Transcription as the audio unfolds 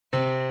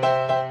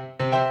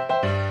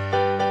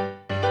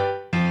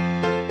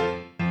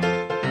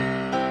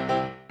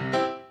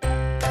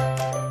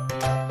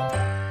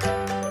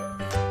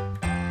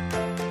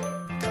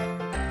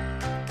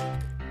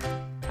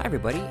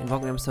everybody, and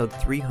welcome to episode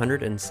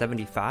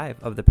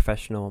 375 of the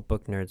Professional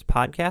Book Nerds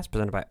podcast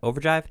presented by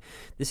Overdrive.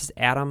 This is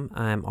Adam.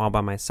 I'm all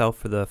by myself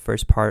for the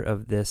first part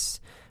of this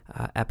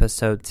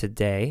episode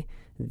today.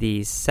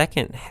 The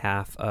second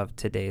half of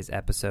today's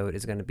episode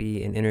is going to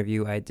be an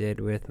interview I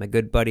did with my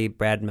good buddy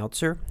Brad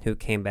Meltzer, who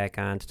came back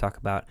on to talk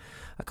about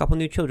a couple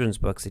new children's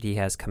books that he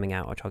has coming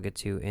out, which I'll get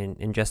to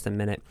in just a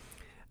minute.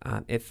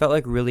 It felt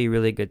like really,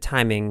 really good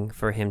timing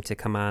for him to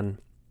come on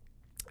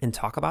and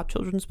talk about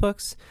children's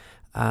books.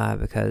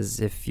 Because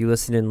if you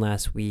listened in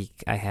last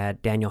week, I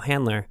had Daniel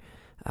Handler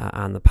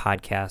on the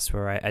podcast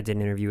where I did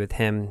an interview with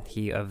him,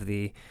 he of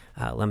the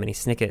Lemony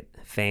Snicket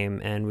fame,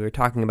 and we were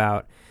talking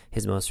about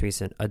his most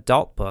recent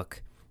adult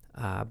book,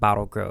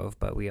 Bottle Grove,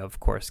 but we of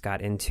course got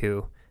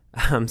into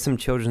some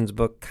children's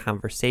book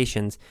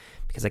conversations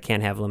because I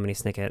can't have Lemony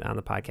Snicket on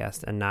the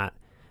podcast and not,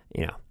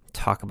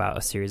 talk about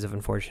a series of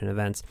unfortunate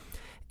events.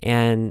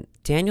 And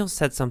Daniel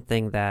said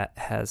something that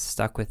has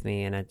stuck with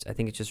me, and I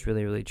think it's just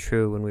really, really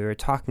true when we were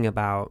talking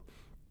about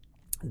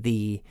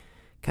the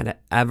kind of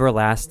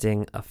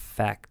everlasting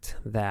effect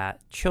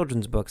that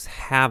children's books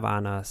have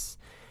on us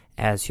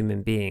as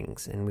human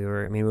beings. And we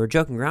were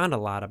joking around a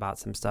lot about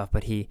some stuff,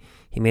 but he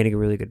made a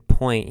really good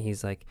point.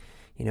 He's like,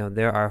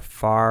 there are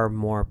far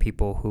more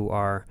people who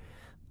are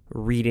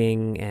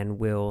reading and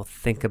will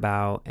think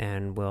about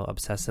and will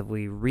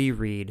obsessively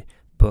reread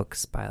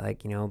books by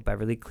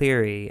Beverly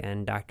Cleary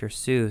and Dr.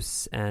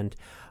 Seuss and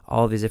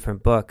all of these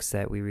different books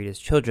that we read as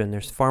children.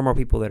 There's far more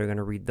people that are going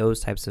to read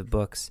those types of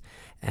books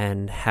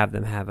and have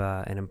them have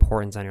an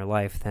importance on your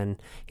life than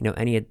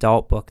any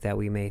adult book that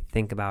we may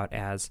think about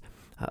as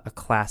a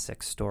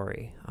classic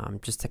story.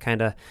 Just to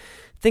kind of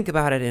think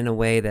about it in a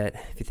way that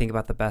if you think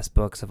about the best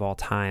books of all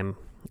time,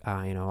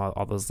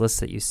 all those lists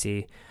that you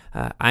see,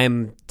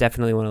 I'm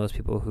definitely one of those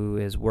people who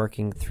is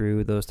working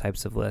through those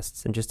types of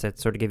lists. And just to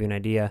sort of give you an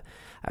idea,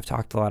 I've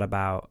talked a lot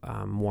about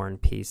War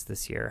and Peace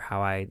this year,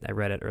 how I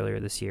read it earlier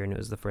this year, and it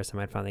was the first time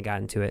I'd finally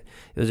gotten to it.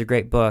 It was a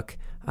great book.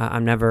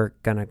 I'm never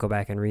going to go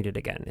back and read it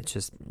again. It's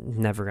just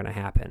never going to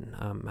happen.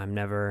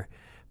 I'm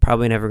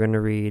probably never going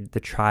to read The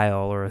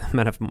Trial or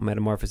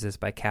Metamorphosis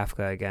by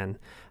Kafka again.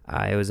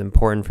 It was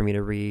important for me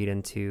to read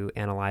and to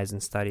analyze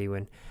and study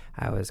when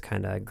I was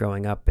kind of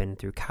growing up and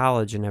through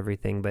college and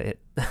everything, but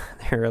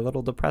they're a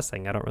little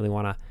depressing. I don't really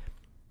want to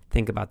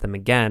think about them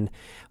again,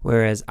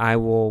 whereas I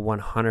will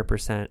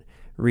 100%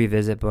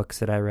 revisit books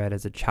that I read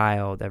as a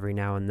child every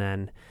now and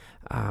then,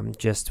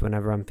 just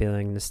whenever I'm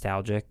feeling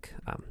nostalgic.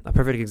 A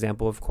perfect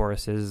example, of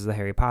course, is the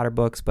Harry Potter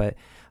books, but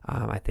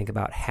I think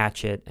about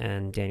Hatchet,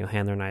 and Daniel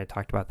Handler and I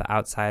talked about The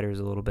Outsiders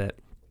a little bit.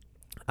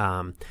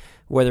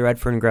 Where the Red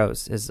Fern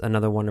Grows is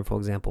another wonderful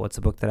example. It's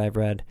a book that I've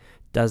read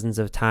dozens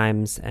of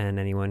times, and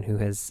anyone who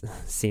has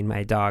seen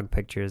my dog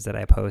pictures that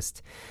I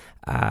post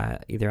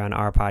either on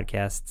our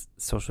podcast,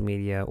 social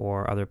media,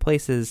 or other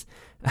places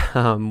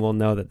will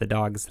know that the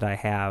dogs that I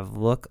have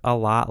look a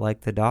lot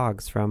like the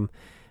dogs from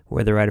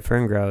Where the Red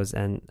Fern Grows,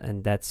 and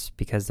that's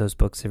because those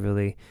books have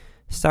really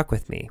stuck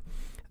with me.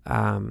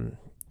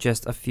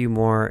 Just a few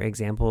more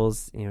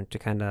examples, to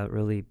kind of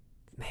really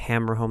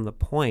hammer home the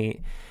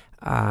point.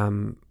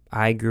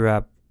 I grew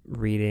up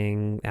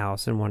reading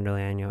Alice in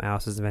Wonderland,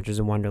 Alice's Adventures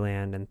in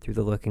Wonderland and Through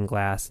the Looking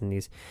Glass, and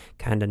these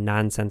kind of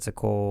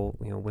nonsensical,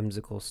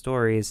 whimsical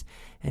stories.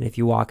 And if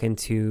you walk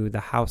into the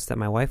house that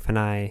my wife and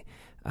I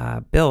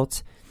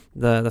built,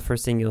 the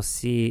first thing you'll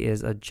see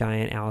is a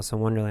giant Alice in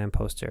Wonderland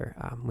poster.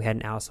 We had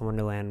an Alice in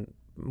Wonderland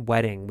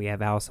wedding. We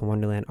have Alice in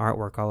Wonderland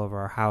artwork all over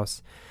our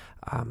house.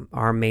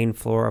 Our main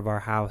floor of our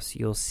house,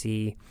 you'll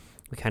see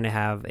we kind of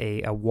have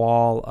a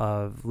wall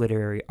of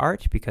literary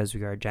art because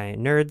we are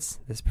giant nerds.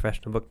 This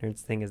Professional Book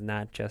Nerds thing is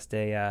not just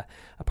a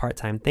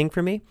part-time thing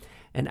for me.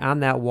 And on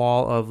that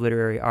wall of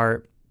literary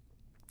art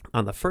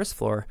on the first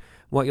floor,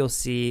 what you'll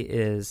see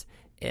is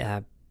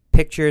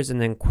pictures and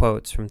then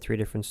quotes from three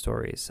different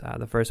stories.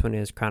 The first one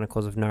is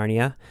Chronicles of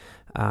Narnia,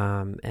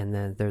 and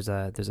then there's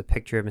a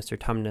picture of Mr.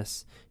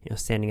 Tumnus,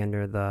 standing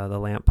under the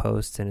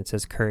lamppost, and it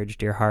says "Courage,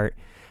 dear heart."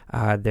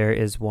 There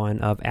is one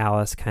of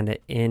Alice kind of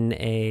in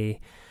a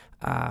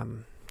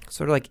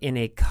sort of like in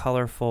a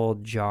colorful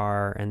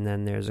jar, and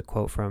then there's a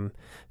quote from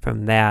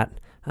that,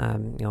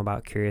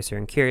 about Curiouser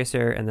and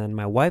Curiouser. And then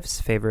my wife's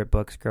favorite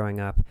books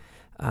growing up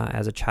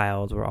as a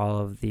child were all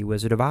of the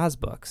Wizard of Oz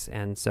books,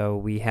 and so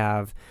we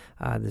have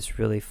this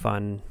really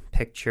fun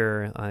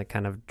picture,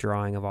 kind of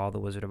drawing of all the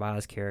Wizard of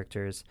Oz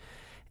characters.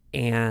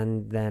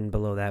 And then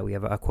below that, we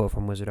have a quote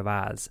from Wizard of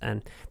Oz.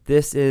 And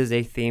this is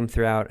a theme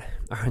throughout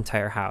our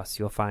entire house.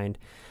 You'll find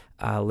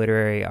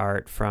literary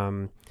art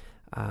from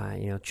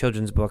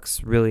children's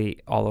books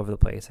really all over the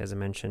place. As I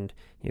mentioned,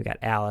 you got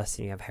Alice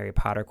and you have Harry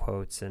Potter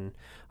quotes and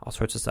all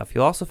sorts of stuff.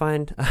 You'll also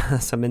find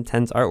some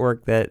intense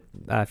artwork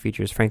that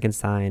features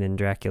Frankenstein and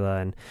Dracula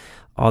and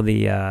all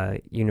the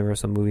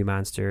Universal movie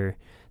monster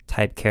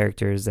type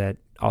characters that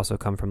also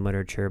come from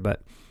literature.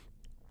 But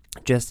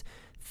just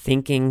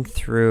thinking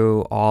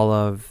through all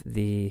of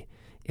the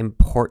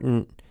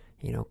important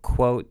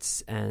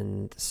quotes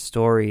and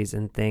stories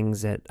and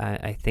things that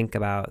I think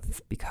about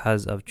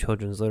because of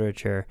children's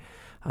literature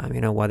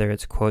Whether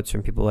it's quotes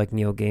from people like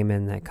Neil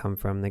Gaiman that come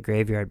from the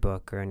Graveyard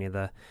Book or any of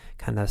the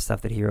kind of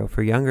stuff that he wrote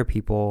for younger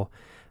people,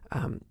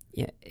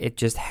 it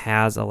just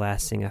has a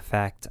lasting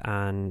effect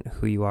on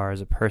who you are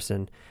as a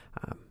person.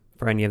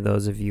 For any of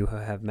those of you who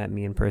have met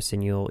me in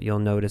person, you'll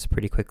notice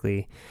pretty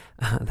quickly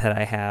that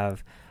I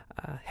have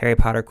Harry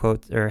Potter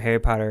quotes or Harry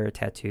Potter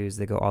tattoos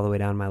that go all the way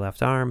down my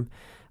left arm.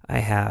 I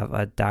have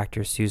a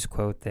Dr. Seuss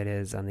quote that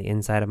is on the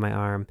inside of my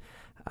arm,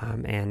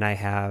 and I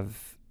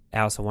have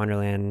Alice in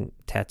Wonderland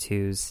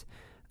tattoos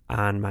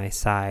on my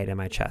side and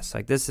my chest.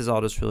 Like, this is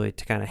all just really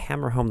to kind of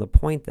hammer home the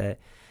point that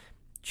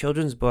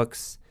children's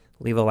books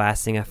leave a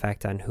lasting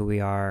effect on who we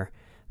are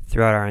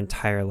throughout our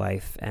entire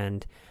life,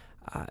 and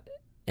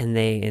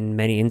they, in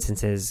many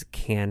instances,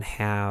 can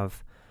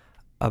have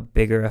a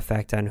bigger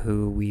effect on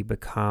who we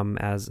become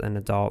as an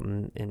adult,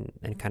 and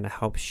kind of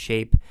help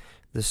shape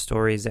the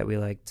stories that we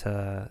like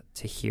to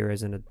hear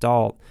as an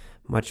adult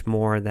much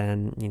more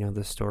than,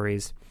 the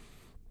stories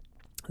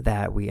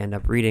that we end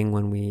up reading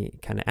when we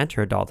kind of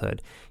enter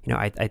adulthood.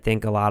 I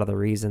think a lot of the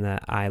reason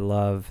that I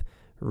love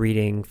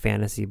reading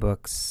fantasy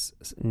books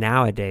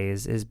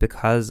nowadays is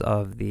because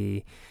of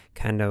the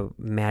kind of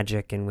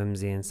magic and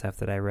whimsy and stuff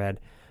that I read,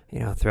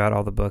 throughout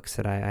all the books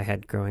that I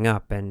had growing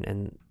up.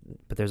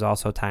 But there's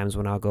also times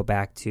when I'll go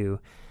back to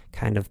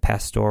kind of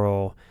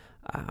pastoral,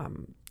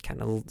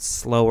 kind of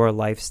slower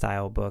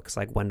lifestyle books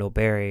like Wendell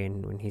Berry,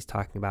 and when he's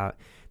talking about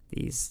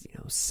these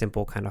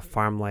simple kind of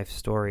farm life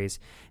stories.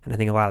 And I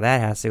think a lot of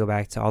that has to go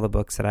back to all the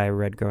books that I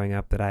read growing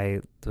up that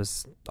I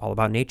was all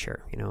about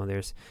nature.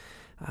 There's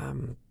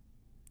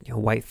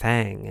White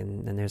Fang,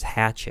 and there's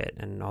Hatchet,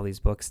 and all these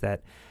books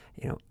that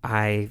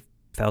I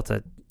felt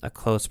a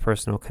close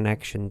personal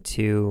connection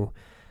to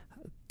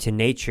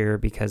nature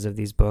because of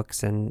these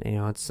books. And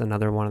it's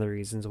another one of the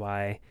reasons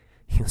why,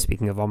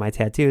 speaking of all my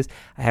tattoos,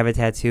 I have a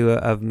tattoo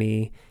of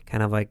me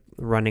kind of like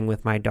running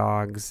with my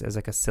dogs as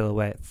like a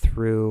silhouette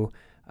through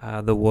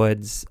the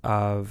woods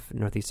of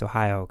Northeast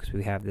Ohio, because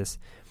we have this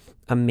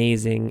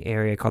amazing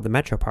area called the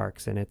Metro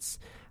Parks, and it's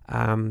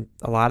a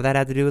lot of that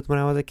had to do with when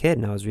I was a kid,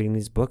 and I was reading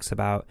these books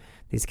about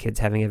these kids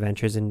having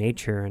adventures in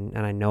nature, and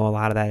I know a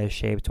lot of that has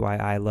shaped why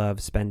I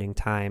love spending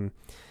time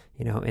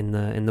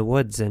in the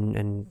woods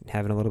and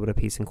having a little bit of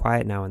peace and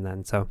quiet now and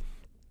then. So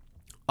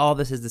all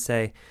this is to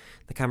say,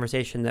 the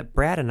conversation that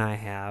Brad and I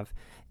have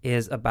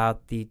is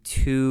about the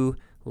two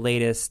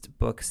latest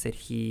books that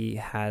he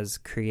has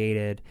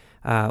created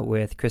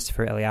with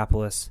Christopher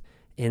Eliopoulos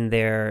in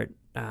their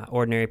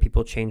Ordinary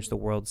People Change the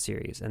World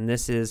series. And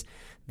this is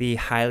the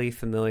highly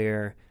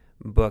familiar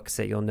books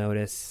that you'll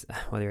notice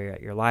whether you're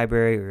at your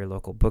library or your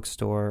local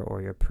bookstore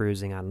or you're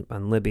perusing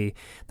on Libby.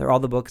 They're all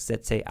the books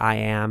that say I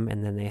am,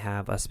 and then they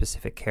have a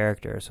specific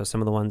character. So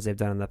some of the ones they've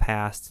done in the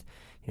past,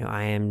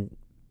 I am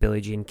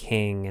Billie Jean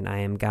King, and I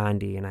am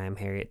Gandhi, and I am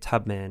Harriet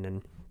Tubman,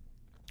 and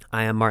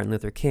I am Martin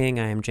Luther King,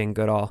 I am Jane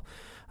Goodall,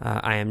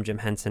 I am Jim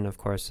Henson, of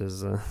course,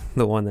 is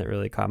the one that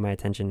really caught my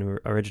attention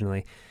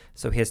originally.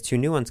 So he has two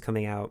new ones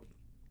coming out.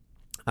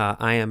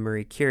 I am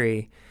Marie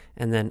Curie,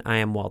 and then I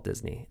am Walt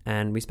Disney.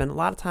 And we spend a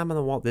lot of time on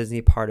the Walt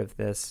Disney part of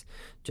this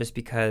just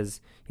because,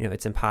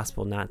 it's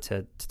impossible not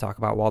to talk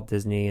about Walt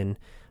Disney and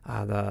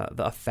the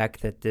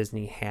effect that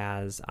Disney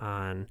has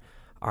on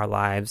our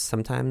lives,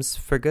 sometimes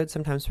for good,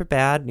 sometimes for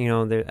bad.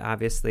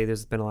 Obviously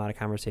there's been a lot of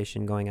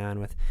conversation going on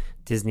with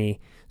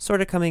Disney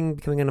sort of becoming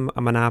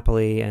a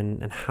monopoly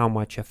and how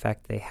much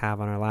effect they have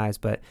on our lives.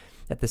 But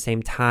at the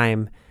same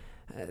time,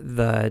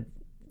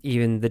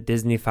 even the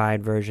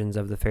Disney-fied versions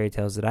of the fairy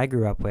tales that I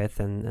grew up with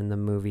and the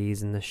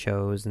movies and the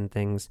shows and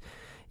things,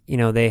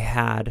 they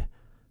had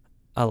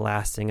a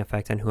lasting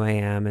effect on who I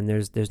am. And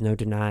there's no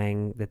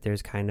denying that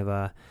there's kind of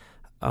a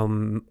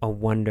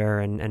wonder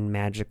and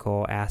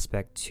magical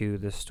aspect to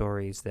the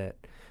stories that,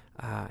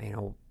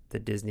 the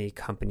Disney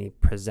company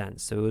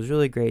presents. So it was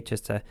really great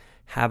just to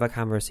have a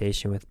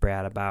conversation with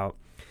Brad about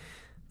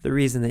the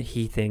reason that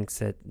he thinks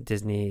that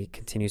Disney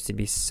continues to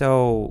be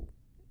so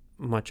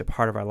much a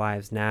part of our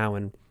lives now.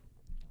 And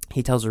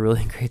he tells a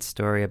really great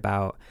story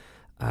about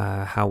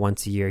how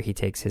once a year he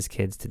takes his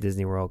kids to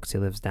Disney World because he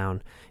lives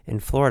down in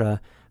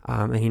Florida,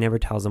 and he never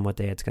tells them what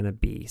day it's going to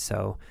be.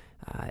 So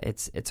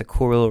it's a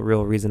cool,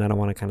 real reason. I don't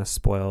want to kind of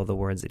spoil the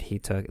words that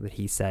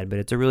he said, but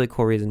it's a really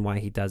cool reason why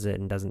he does it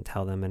and doesn't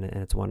tell them, and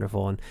it's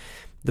wonderful. And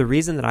the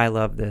reason that I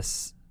love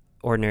this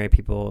Ordinary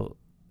People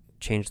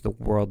Change the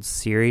World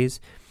series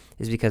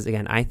is because,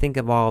 again, I think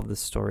of all of the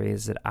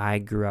stories that I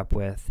grew up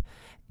with,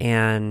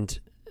 and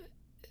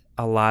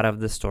a lot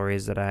of the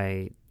stories that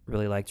I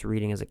really liked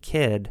reading as a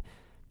kid,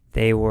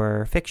 they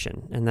were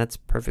fiction, and that's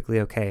perfectly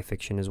okay.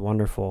 Fiction is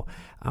wonderful.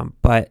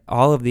 But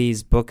all of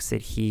these books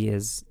that he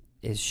is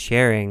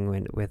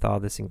sharing with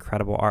all this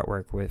incredible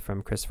artwork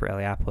from Christopher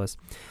Eliopoulos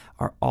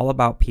are all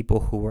about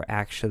people who were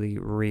actually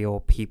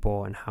real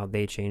people and how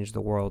they changed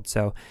the world.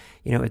 So,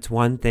 it's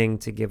one thing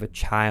to give a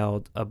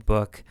child a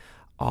book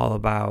all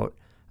about,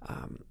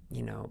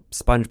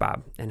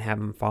 SpongeBob and have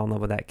him fall in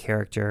love with that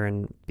character,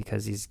 and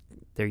because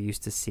they're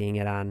used to seeing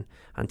it on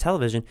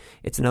television.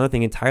 It's another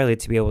thing entirely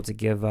to be able to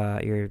give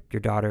your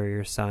daughter or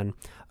your son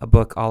a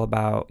book all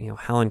about,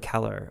 Helen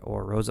Keller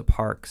or Rosa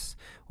Parks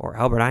or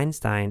Albert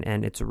Einstein,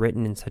 and it's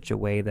written in such a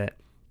way that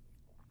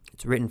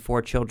it's written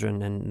for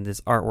children, and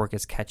this artwork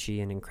is catchy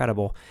and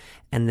incredible,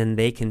 and then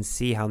they can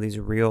see how these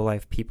real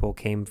life people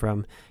came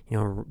from,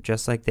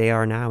 just like they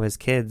are now as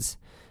kids,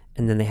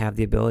 and then they have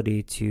the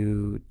ability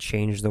to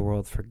change the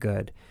world for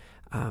good.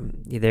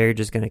 They're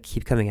just going to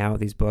keep coming out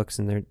with these books,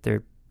 and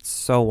they're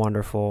so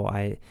wonderful.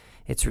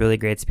 It's really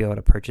great to be able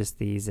to purchase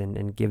these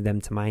and give them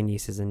to my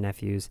nieces and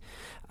nephews.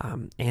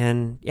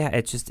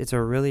 It's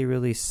a really,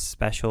 really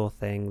special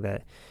thing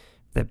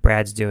that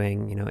Brad's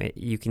doing.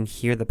 You can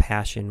hear the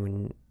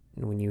passion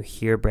when you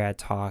hear Brad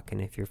talk,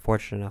 and if you're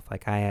fortunate enough,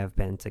 like I have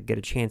been, to get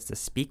a chance to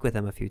speak with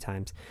him a few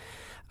times,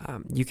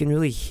 you can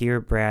really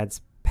hear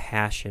Brad's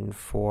passion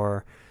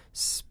for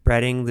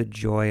spreading the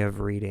joy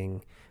of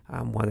reading,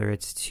 whether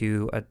it's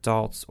to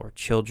adults or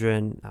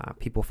children,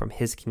 people from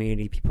his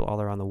community, people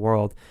all around the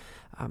world.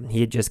 He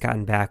had just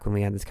gotten back when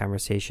we had this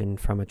conversation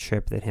from a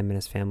trip that him and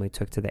his family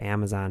took to the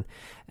Amazon,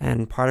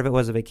 and part of it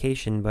was a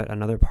vacation, but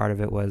another part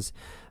of it was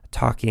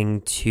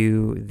talking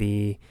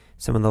to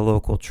some of the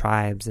local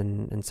tribes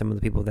and some of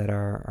the people that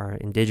are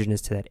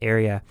indigenous to that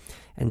area,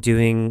 and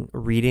doing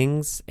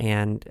readings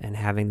and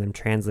having them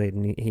translated.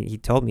 And he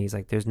told me, he's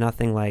like, there's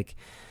nothing like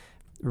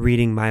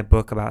reading my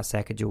book about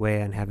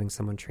Sacagawea and having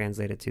someone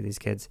translate it to these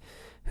kids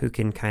who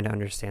can kind of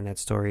understand that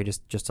story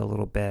just a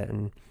little bit.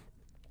 And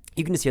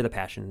you can just hear the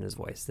passion in his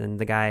voice. And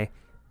the guy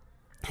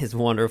is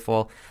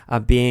wonderful.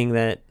 Being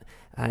that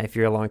if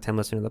you're a long-time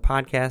listener to the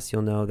podcast,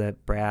 you'll know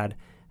that Brad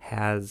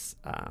has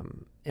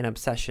an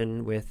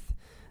obsession with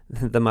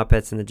the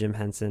Muppets and the Jim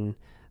Henson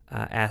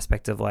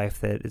aspect of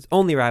life that is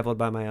only rivaled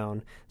by my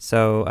own.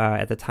 So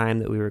at the time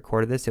that we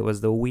recorded this, it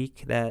was the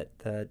week that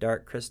the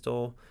Dark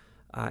Crystal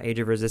Age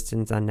of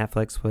Resistance on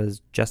Netflix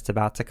was just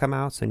about to come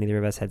out, so neither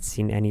of us had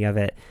seen any of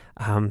it.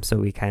 So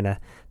we kind of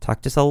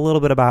talked just a little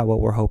bit about what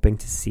we're hoping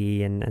to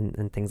see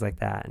and things like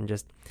that. And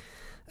just,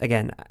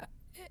 again,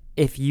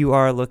 if you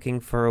are looking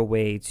for a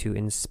way to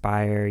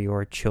inspire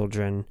your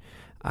children,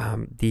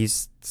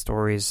 these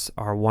stories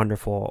are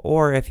wonderful.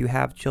 Or if you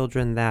have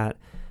children that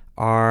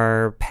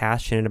are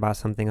passionate about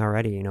something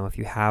already, if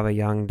you have a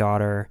young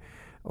daughter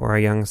or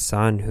a young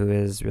son who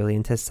is really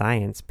into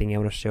science, being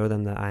able to show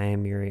them the I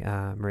Am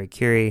Marie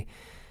Curie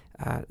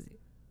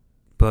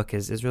book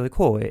is really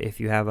cool. If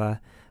you have a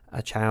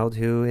child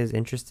who is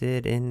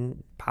interested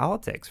in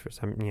politics for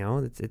some,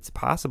 it's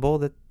possible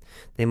that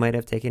they might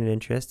have taken an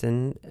interest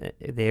in,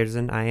 there's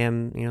an I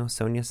Am,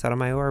 Sonia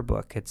Sotomayor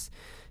book. It's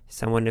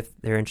someone, if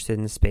they're interested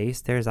in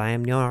space, there's I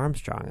Am Neil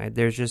Armstrong.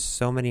 There's just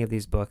so many of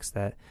these books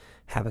that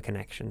have a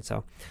connection.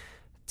 So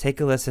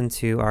take a listen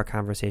to our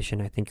conversation.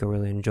 I think you'll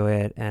really enjoy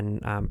it.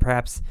 And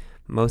perhaps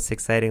most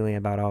excitingly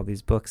about all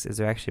these books is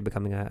they're actually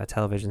becoming a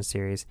television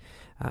series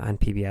on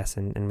PBS,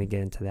 and we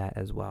get into that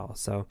as well.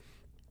 So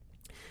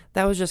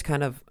that was just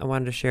I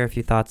wanted to share a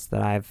few thoughts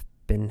that I've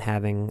been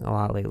having a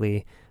lot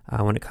lately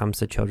when it comes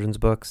to children's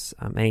books.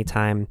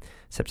 Anytime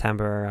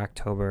September or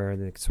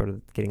October, sort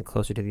of getting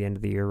closer to the end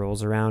of the year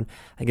rolls around,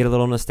 I get a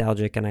little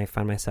nostalgic, and I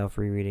find myself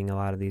rereading a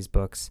lot of these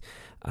books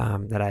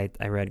that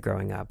I read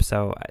growing up.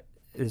 So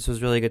this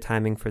was really good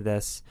timing for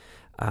this.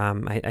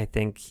 I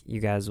think you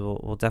guys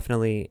will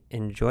definitely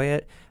enjoy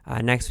it.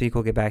 Next week,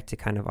 we'll get back to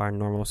kind of our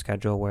normal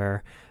schedule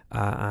where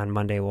on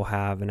Monday we'll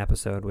have an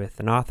episode with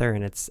an author,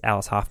 and it's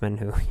Alice Hoffman,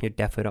 who you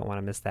definitely don't want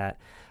to miss that.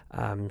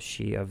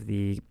 She of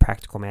the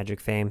Practical Magic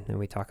fame, and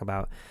we talk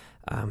about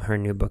her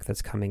new book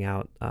that's coming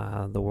out,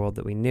 The World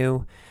That We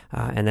Knew.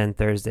 And then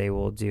Thursday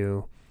we'll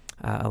do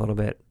a little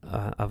bit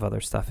of other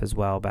stuff as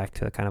well, back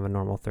to kind of a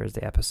normal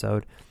Thursday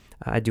episode.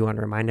 I do want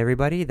to remind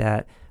everybody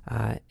that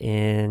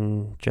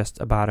in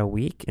just about a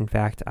week, in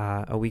fact,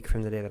 a week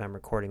from the day that I'm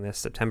recording this,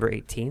 September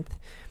 18th,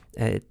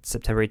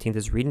 September 18th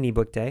is Read an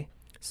eBook Day.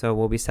 So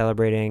we'll be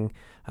celebrating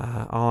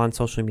all on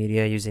social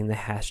media using the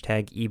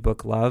hashtag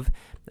 #EbookLove.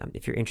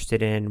 If you're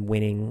interested in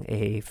winning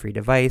a free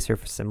device or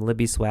for some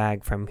Libby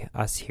swag from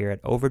us here at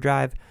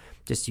Overdrive,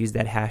 just use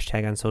that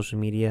hashtag on social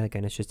media.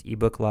 Again, it's just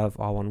 #EbookLove,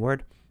 all one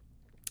word.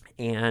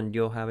 And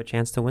you'll have a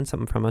chance to win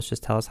something from us.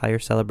 Just tell us how you're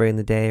celebrating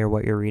the day or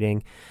what you're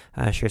reading.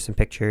 Share some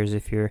pictures.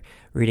 If you're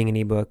reading an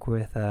ebook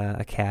with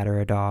a cat or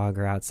a dog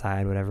or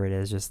outside, whatever it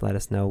is, just let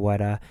us know what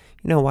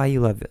why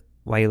you love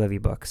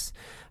ebooks.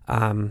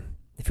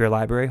 If you're a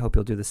library, hope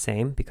you'll do the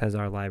same, because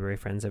our library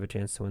friends have a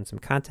chance to win some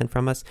content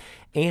from us.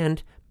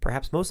 And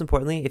perhaps most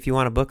importantly, if you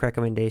want a book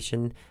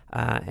recommendation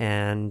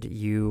and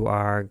you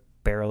are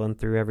barreling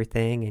through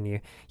everything and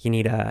you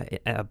need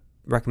a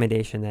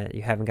recommendation that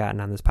you haven't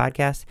gotten on this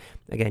podcast,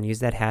 again, use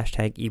that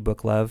hashtag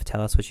 #EbookLove. Tell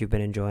us what you've been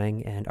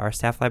enjoying, and our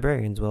staff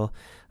librarians will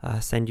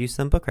send you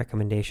some book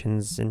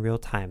recommendations in real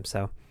time.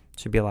 So it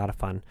should be a lot of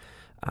fun.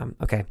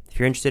 Okay, if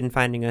you're interested in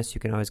finding us,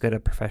 you can always go to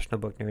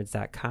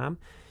professionalbooknerds.com.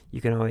 You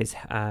can always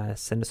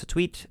send us a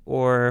tweet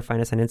or find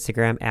us on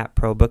Instagram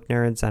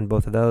 @ProBookNerds on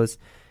both of those.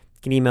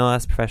 can email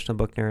us,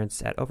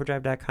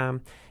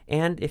 professionalbooknerds@overdrive.com.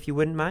 And if you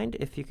wouldn't mind,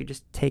 if you could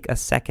just take a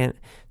second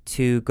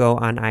to go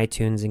on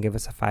iTunes and give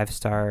us a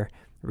 5-star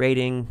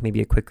rating,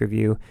 maybe a quick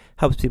review,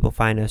 helps people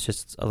find us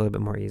just a little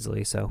bit more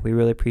easily. So we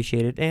really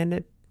appreciate it, and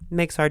it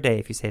makes our day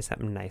if you say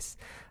something nice.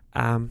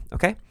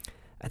 Okay,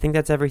 I think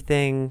that's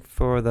everything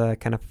for the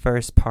kind of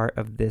first part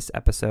of this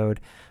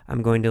episode.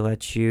 I'm going to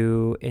let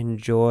you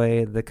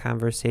enjoy the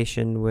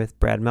conversation with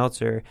Brad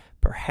Meltzer,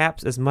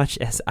 perhaps as much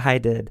as I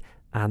did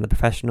on the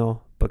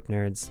Professional Book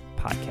Nerds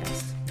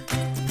podcast.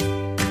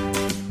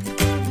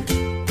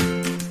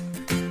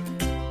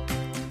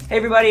 Hey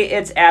everybody,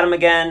 it's Adam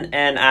again,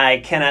 and I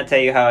cannot tell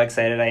you how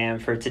excited I am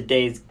for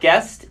today's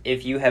guest.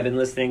 If you have been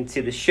listening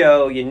to the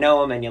show, you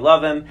know him and you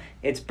love him.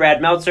 It's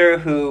Brad Meltzer,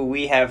 who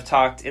we have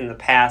talked in the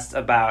past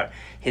about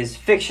his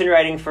fiction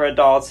writing for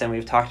adults, and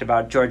we've talked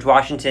about George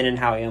Washington and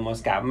how he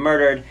almost got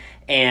murdered.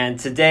 And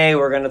today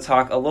we're going to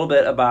talk a little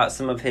bit about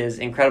some of his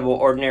incredible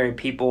Ordinary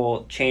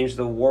People Change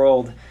the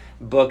World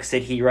books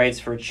that he writes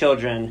for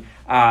children.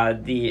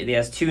 He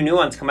has 2 new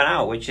ones coming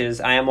out, which is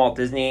I Am Walt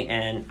Disney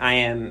and I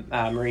Am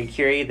Marie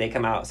Curie. They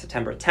come out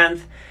September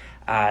 10th.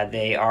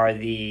 They are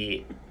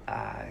the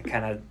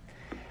kind of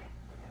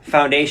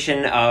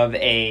foundation of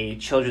a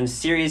children's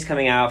series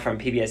coming out from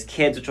PBS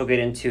Kids, which we'll get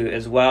into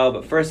as well.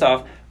 But first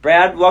off,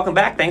 Brad, welcome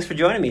back. Thanks for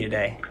joining me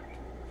today.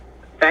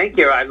 Thank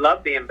you. I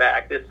love being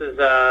back. This is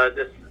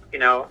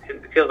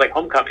it feels like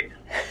homecoming.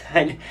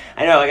 I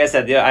know. Like I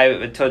said,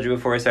 I told you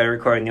before we started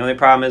recording. The only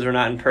problem is we're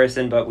not in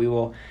person, but we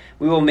will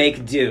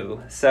make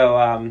do.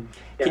 So,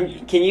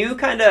 can you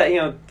kind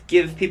of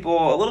give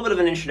people a little bit of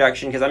an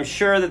introduction, because I'm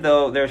sure that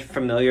they're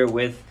familiar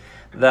with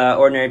the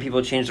Ordinary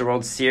People Change the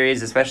World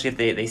series, especially if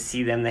they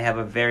see them. They have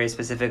a very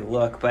specific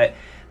look, but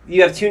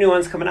you have 2 new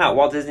ones coming out,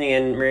 Walt Disney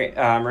and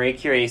Marie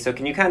Curie. So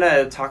can you kind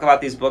of talk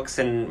about these books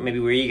and maybe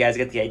where you guys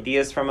get the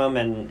ideas from them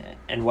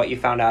and what you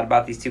found out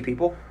about these 2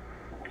 people?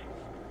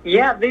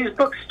 Yeah, these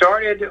books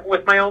started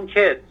with my own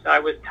kids. I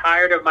was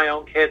tired of my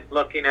own kids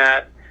looking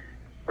at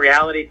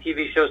reality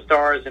TV show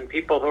stars and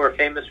people who are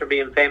famous for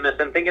being famous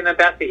and thinking that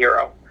that's a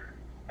hero.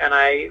 And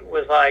I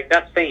was like,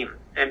 that's fame.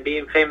 And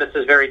being famous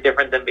is very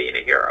different than being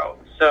a hero.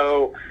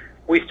 So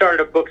we started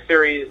a book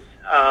series.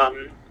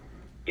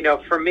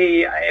 For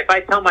me, if I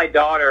tell my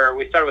daughter,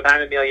 we started with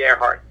I'm Amelia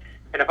Earhart.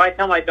 And if I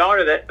tell my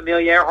daughter that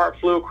Amelia Earhart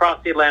flew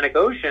across the Atlantic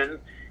Ocean,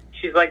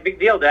 she's like, big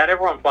deal, Dad,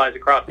 everyone flies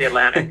across the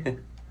Atlantic.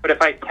 But if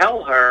I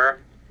tell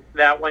her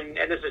that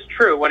and this is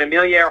true, when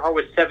Amelia Earhart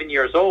was 7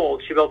 years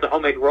old, she built a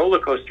homemade roller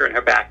coaster in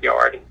her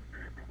backyard,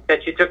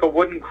 that she took a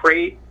wooden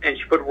crate and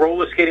she put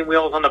roller skating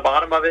wheels on the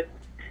bottom of it.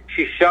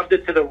 She shoved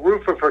it to the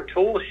roof of her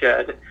tool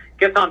shed,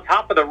 gets on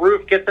top of the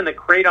roof, gets in the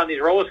crate on these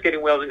roller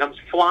skating wheels and comes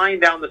flying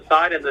down the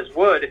side of this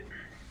wood,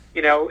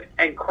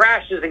 and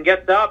crashes and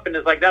gets up and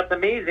is like, that's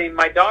amazing.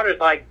 My daughter's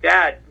like,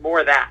 Dad,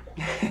 more of that.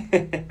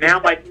 Now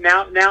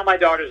my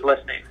daughter's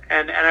listening.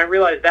 And I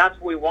realized that's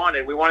what we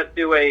wanted. We wanted to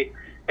do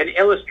an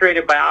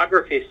illustrated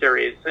biography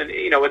series, and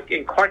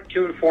in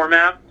cartoon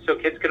format, so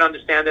kids could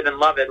understand it and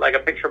love it, like a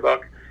picture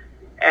book.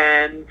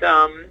 And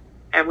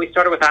we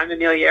started with I'm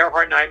Amelia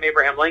Earhart and I'm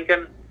Abraham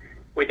Lincoln.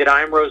 We did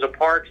I Am Rosa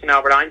Parks and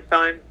Albert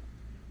Einstein.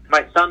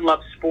 My son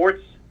loves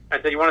sports.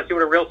 I said, you want to see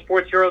what a real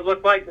sports heroes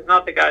look like? It's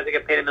not the guys that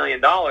get paid $1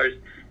 million.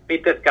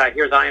 Meet this guy.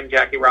 Here's I Am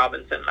Jackie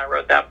Robinson. I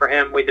wrote that for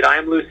him. We did I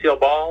Am Lucille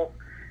Ball,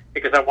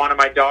 because I wanted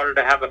my daughter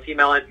to have a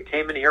female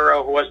entertainment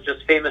hero who wasn't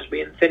just famous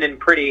being thin and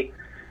pretty,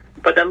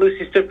 but then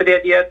Lucy stood for the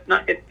idea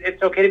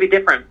it's okay to be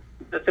different.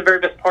 That's the very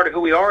best part of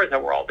who we are, is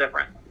that we're all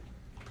different.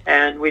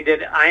 And we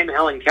did I Am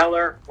Helen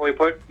Keller, where we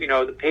put,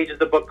 the pages of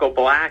the book go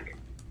black.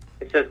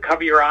 It says,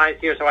 cover your eyes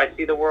here so I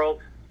see the world.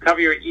 Cover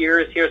your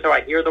ears here so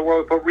I hear the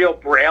world. We put real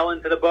braille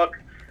into the book,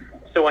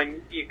 so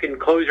when you can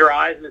close your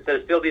eyes and it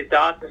says, fill these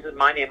dots, this is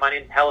my name. My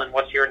name's Helen.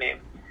 What's your name?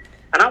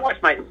 And I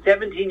watched my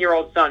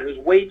 17-year-old son, who's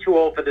way too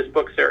old for this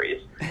book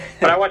series,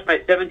 but I watched my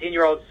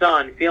 17-year-old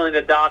son feeling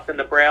the dots in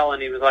the braille,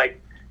 and he was like,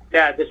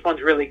 Dad, this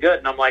one's really good.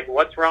 And I'm like,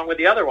 what's wrong with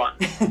the other one?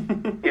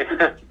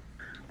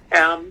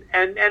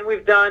 And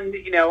we've done,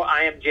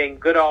 I Am Jane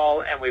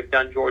Goodall, and we've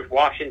done George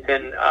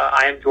Washington.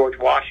 I Am George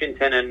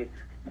Washington,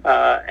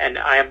 and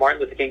I Am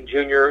Martin Luther King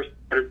Jr.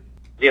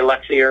 the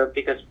election year,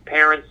 because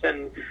parents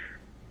and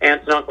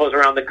aunts and uncles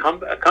around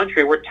the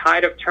country were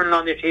tired of turning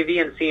on their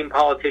TV and seeing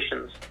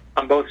politicians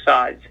on both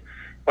sides.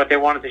 What they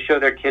wanted to show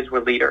their kids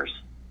were leaders.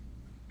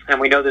 And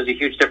we know there's a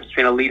huge difference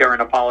between a leader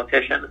and a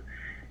politician.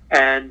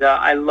 And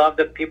I love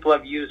that people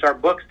have used our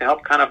books to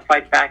help kind of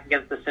fight back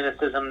against the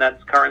cynicism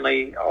that's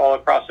currently all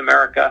across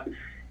America.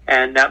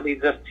 And that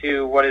leads us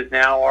to what is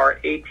now our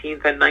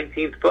 18th and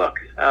 19th book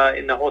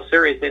in the whole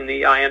series, in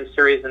the I Am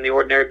series and the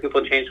Ordinary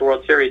People Change the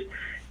World series,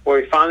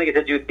 where we finally get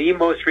to do the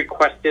most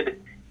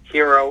requested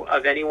hero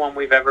of anyone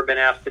we've ever been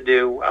asked to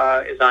do,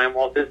 is I Am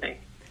Walt Disney.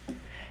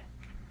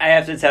 I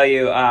have to tell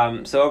you,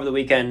 so over the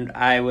weekend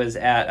I was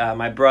at,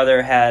 my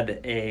brother had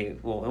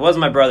it wasn't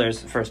my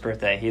brother's first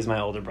birthday. He's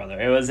my older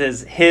brother. It was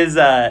his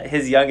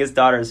youngest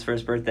daughter's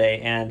first birthday,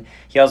 and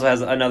he also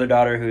has another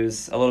daughter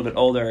who's a little bit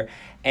older.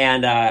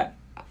 And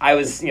I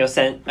was,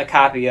 sent a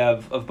copy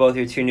of both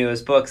your two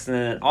newest books, and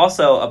then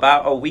also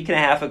about a week and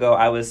a half ago,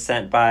 I was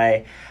sent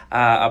by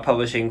a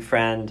publishing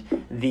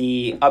friend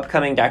the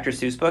upcoming Dr.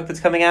 Seuss book that's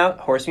coming out,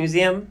 Horse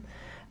Museum,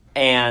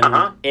 and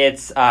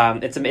it's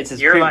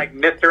You're like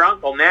Mr.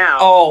 Uncle now.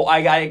 Oh,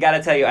 I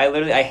gotta tell you,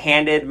 I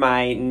handed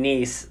my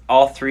niece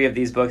all three of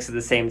these books at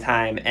the same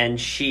time,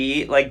 and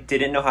she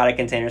didn't know how to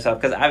contain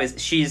herself because obviously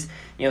she's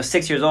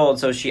 6 years old,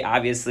 so she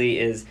obviously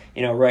is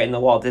right in the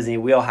Walt Disney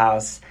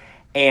wheelhouse.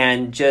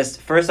 And just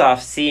first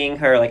off, seeing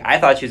her, I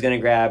thought she was going to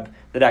grab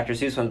the Dr.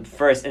 Seuss one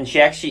first, and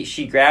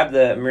she grabbed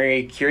the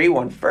Marie Curie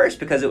one first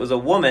because it was a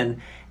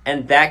woman,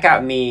 and that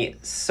got me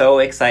so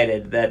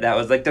excited that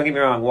was don't get me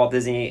wrong, Walt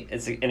Disney,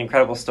 it's an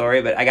incredible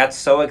story, but I got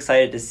so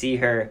excited to see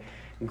her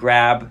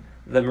grab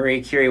the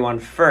Marie Curie one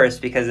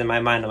first because in my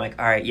mind I'm like,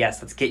 all right,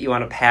 yes, let's get you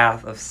on a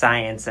path of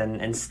science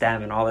and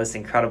STEM and all this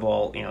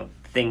incredible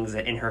things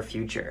in her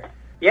future.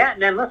 Yeah,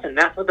 and then listen,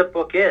 that's what the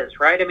book is,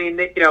 right? I mean,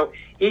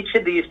 each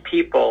of these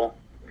people,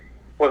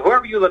 well,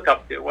 whoever you look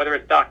up to, whether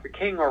it's Dr.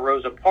 King or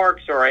Rosa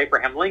Parks or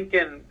Abraham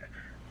Lincoln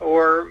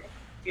or,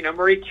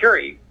 Marie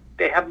Curie,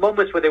 they have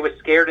moments where they were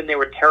scared and they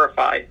were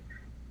terrified,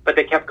 but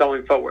they kept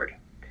going forward.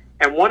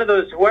 And one of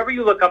those, whoever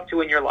you look up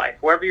to in your life,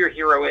 whoever your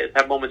hero is,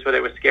 have moments where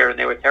they were scared and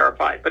they were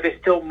terrified, but they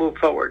still move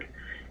forward.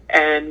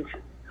 And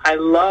I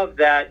love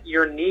that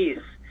your niece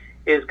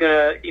is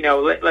going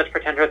to, let's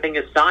pretend her thing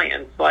is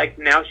science.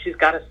 Now she's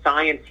got a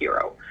science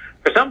hero.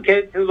 For some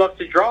kids who love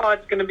to draw,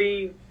 it's going to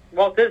be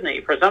Walt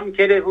Disney. For some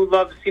kid who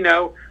loves,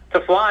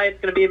 to fly,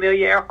 it's going to be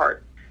Amelia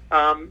Earhart.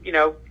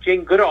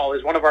 Jane Goodall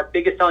is one of our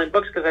biggest selling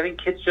books because I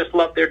think kids just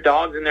love their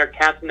dogs and their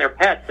cats and their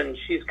pets. And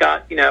she's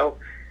got,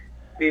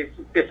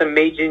 this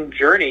amazing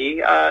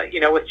journey,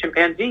 with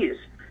chimpanzees.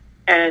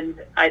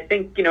 And I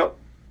think,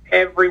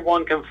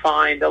 everyone can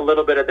find a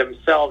little bit of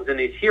themselves in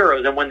these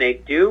heroes. And when they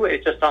do,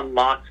 it just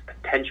unlocks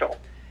potential.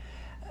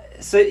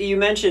 So you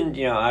mentioned,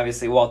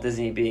 obviously Walt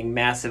Disney being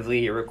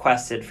massively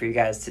requested for you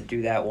guys to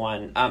do that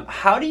one.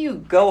 How do you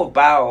go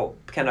about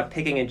kind of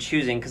picking and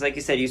choosing? Because like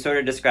you said, you sort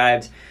of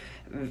described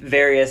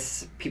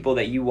various people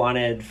that you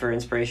wanted for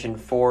inspiration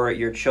for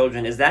your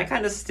children. Is that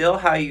kind of still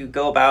how you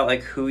go about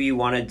who you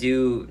want to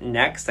do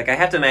next? I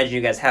have to imagine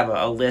you guys have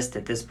a list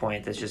at this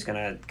point that's just going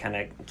to kind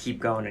of keep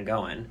going and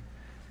going.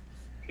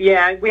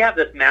 Yeah, we have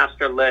this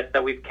master list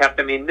that we've kept.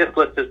 I mean, this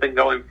list has been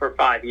going for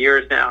 5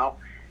 years now.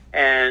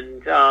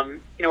 And,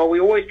 what we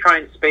always try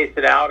and space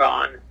it out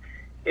on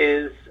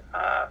is,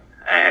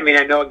 I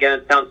know, again,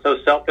 it sounds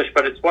so selfish,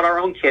 but it's what our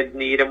own kids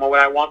need and what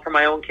I want for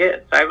my own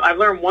kids. I've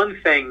learned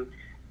one thing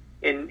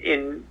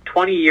in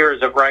 20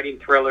 years of writing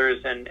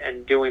thrillers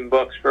and doing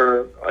books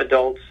for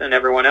adults and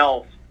everyone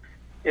else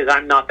is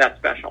I'm not that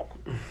special.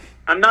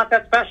 I'm not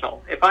that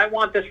special. If I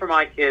want this for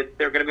my kids,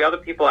 there are going to be other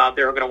people out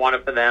there who are going to want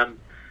it for them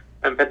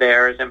and for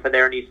theirs and for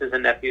their nieces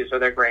and nephews or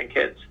their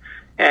grandkids.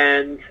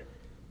 And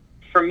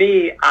for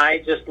me,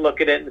 I just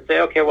look at it and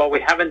say, okay, well, we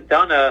haven't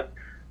done a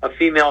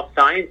female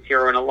science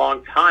hero in a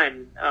long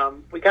time.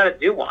 We got to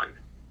do one,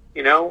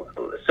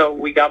 So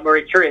we got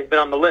Marie Curie. Has been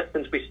on the list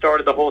since we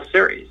started the whole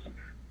series.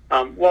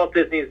 Walt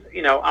Disney's,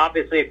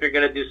 obviously if you're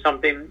going to do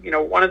something,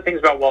 one of the things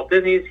about Walt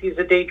Disney is he's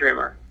a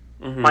daydreamer.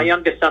 Mm-hmm. My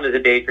youngest son is a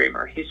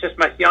daydreamer.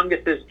 My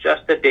youngest is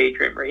just a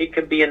daydreamer. He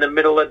could be in the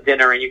middle of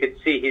dinner and you could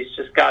see he's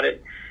just got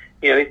it,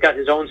 he's got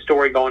his own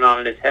story going on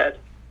in his head.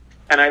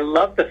 And I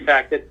love the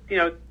fact that,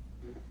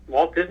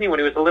 Walt Disney, when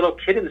he was a little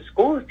kid in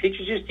school, his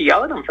teachers used to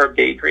yell at him for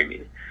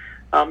daydreaming.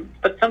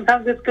 But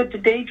sometimes it's good to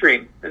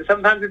daydream, and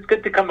sometimes it's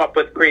good to come up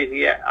with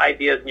crazy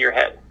ideas in your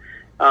head,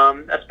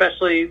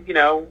 especially,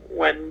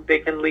 when they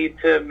can lead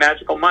to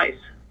magical mice.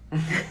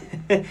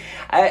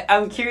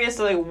 I'm curious,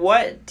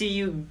 what do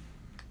you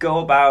go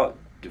about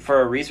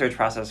for a research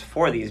process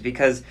for these?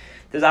 Because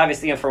there's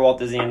obviously, for Walt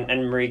Disney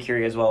and Marie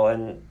Curie as well,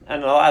 and a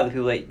lot of the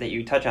people that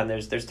you touch on,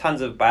 there's tons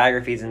of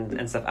biographies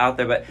and stuff out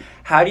there, but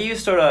how do you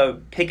sort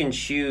of pick and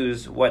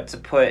choose what to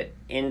put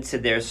into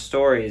their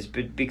stories?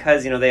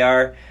 Because, they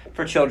are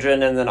for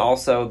children, and then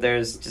also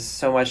there's just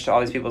so much to all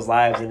these people's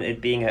lives, and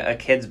it being a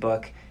kid's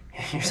book,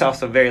 you're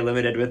also very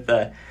limited with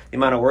the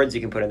amount of words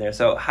you can put in there.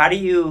 So how do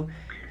you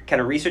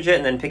kind of research it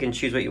and then pick and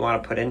choose what you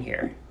want to put in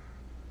here?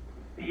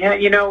 Yeah,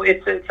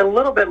 it's a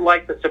little bit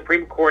like the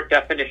Supreme Court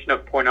definition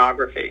of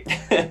pornography,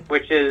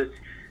 which is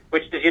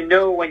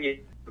when you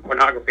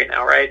pornography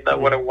now, right?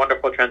 Mm-hmm. What a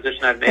wonderful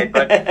transition I've made.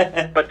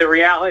 But the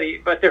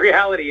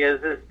reality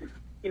is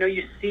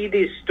you see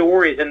these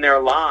stories in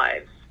their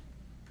lives,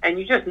 and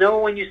you just know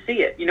when you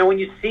see it. When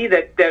you see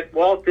that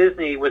Walt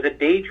Disney was a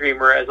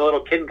daydreamer as a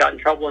little kid and got in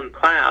trouble in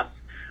class,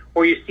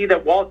 or you see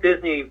that Walt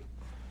Disney,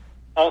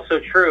 also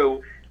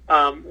true.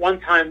 One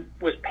time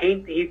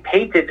he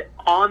painted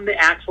on the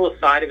actual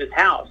side of his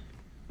house.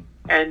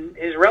 And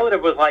his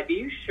relative was like, are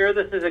you sure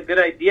this is a good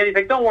idea? And he's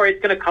like, don't worry,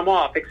 it's going to come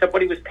off. Except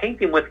what he was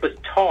painting with was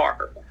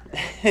tar.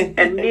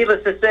 And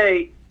needless to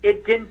say,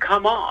 it didn't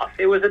come off.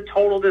 It was a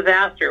total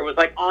disaster. It was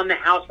on the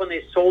house when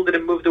they sold it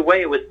and moved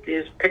away.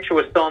 His picture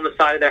was still on the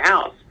side of their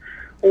house.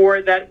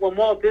 Or that when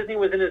Walt Disney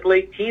was in his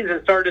late teens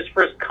and started his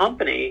first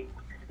company,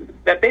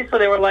 that basically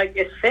they were like,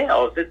 it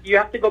fails. You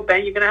have to go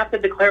bank. You're going to have to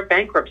declare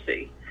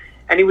bankruptcy.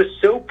 And he was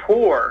so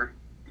poor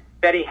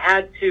that he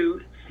had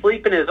to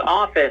sleep in his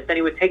office, and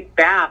he would take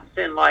baths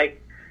in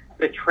like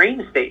the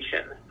train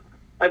station.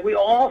 Like, we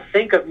all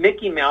think of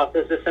Mickey Mouse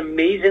as this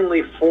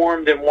amazingly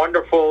formed and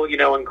wonderful,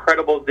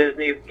 incredible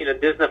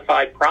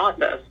Disneyfied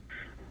process.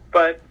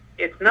 But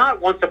it's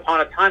not once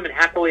upon a time and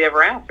happily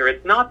ever after.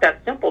 It's not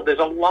that simple. There's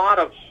a lot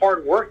of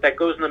hard work that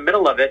goes in the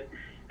middle of it.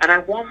 And I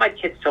want my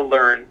kids to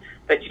learn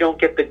that you don't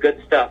get the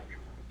good stuff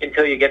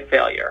until you get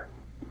failure.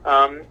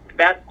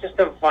 That's just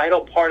a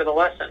vital part of the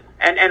lesson.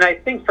 And I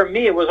think for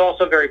me, it was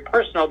also very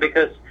personal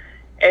because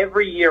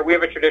every year we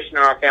have a tradition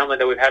in our family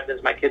that we've had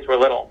since my kids were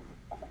little.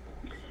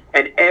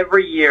 And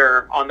every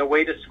year on the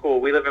way to school,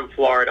 we live in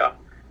Florida,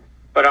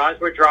 but as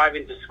we're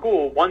driving to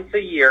school, once a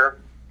year,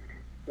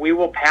 we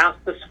will pass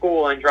the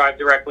school and drive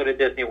directly to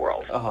Disney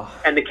World. Oh.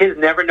 And the kids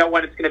never know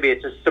when it's going to be.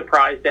 It's just a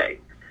surprise day.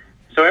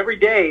 So every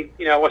day,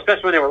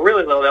 especially when they were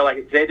really little, they're like,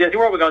 "Today Disney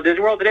World, we're going to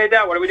Disney World today,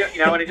 Dad. What are we doing?"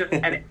 And it just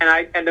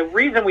and the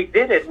reason we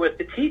did it was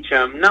to teach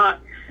them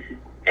not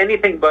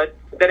anything but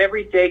that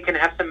every day can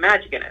have some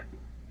magic in it,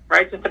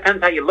 right? It just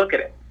depends how you look at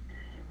it,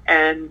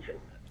 and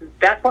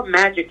that's what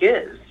magic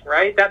is,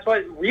 right? That's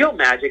what real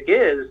magic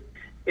is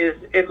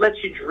it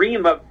lets you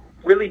dream of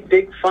really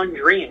big, fun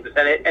dreams,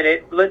 and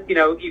it lets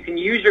you can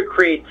use your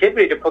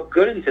creativity to put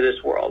good into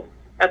this world.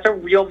 That's a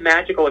real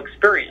magical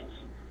experience.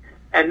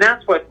 And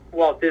that's what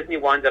Walt Disney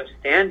winds up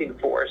standing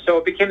for. So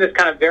it became this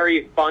kind of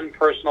very fun,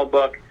 personal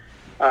book.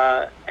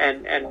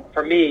 And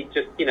for me,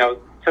 just,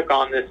 took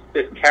on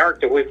this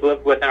character we've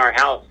lived with in our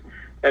house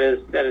that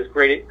has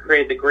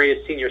created the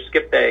greatest senior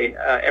skip day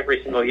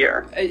every single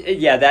year.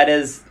 Yeah, that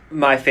is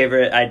my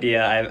favorite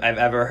idea I've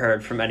ever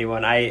heard from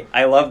anyone.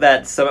 I love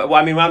that. So,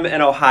 well, I mean, I'm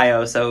in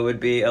Ohio, so it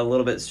would be a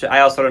little bit. I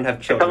also don't have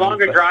children. It's a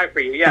longer drive for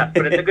you, yes,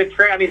 but it's a good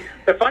trip. I mean,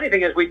 the funny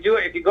thing is, we do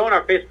it. If you go on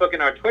our Facebook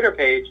and our Twitter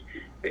page,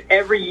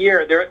 every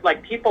year,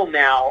 people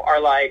now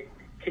are like,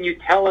 "Can you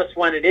tell us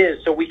when it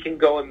is so we can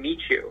go and meet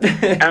you?"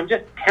 And I'm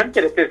just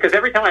tempted at this because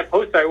every time I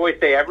post, I always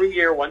say every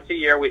year, once a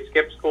year, we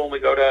skip school and we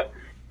go to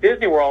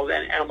Disney World,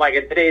 and I'm like,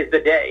 and today is the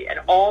day. And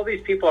all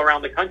these people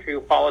around the country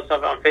who follow us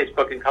on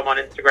Facebook and come on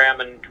Instagram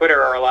and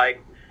Twitter are like,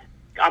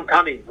 "I'm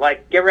coming.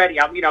 Like, get ready.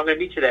 I'm going to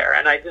meet you there."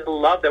 And I just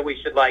love that we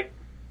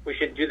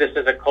should do this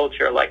as a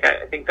culture. Like,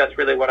 I think that's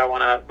really what I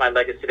want my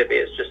legacy to be,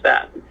 is just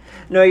that.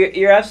 No,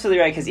 you're absolutely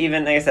right, because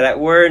even, like I said,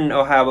 we're in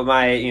Ohio,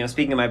 but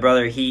speaking of my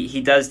brother,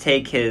 he does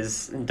take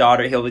his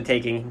daughter,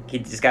 he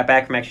just got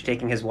back from actually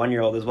taking his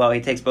 1-year-old as well. He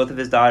takes both of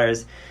his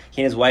daughters,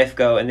 he and his wife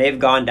go, and they've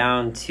gone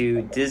down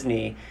to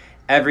Disney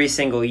every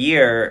single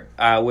year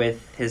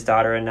with his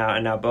daughter and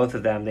now both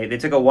of them. They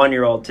took a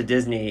 1-year-old to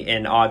Disney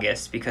in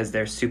August because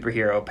they're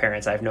superhero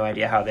parents. I have no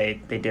idea how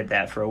they did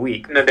that for a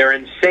week. No, they're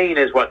insane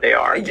is what they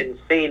are.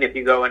 Insane if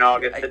you go in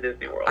August to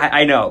Disney World.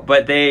 I know,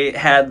 but they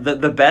had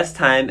the best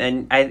time,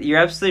 and you're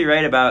absolutely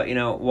right about,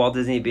 Walt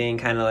Disney being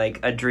kind of like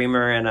a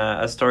dreamer and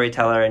a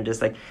storyteller, and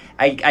just like,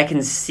 I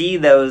can see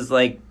those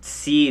like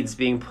seeds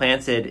being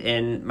planted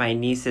in my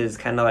niece's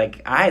kind of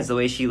like eyes, the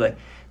way she like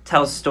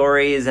tells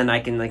stories, and I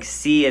can like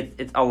see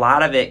it. A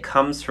lot of it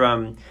comes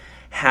from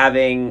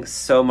having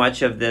so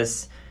much of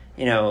this,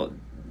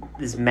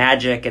 this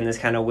magic and this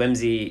kind of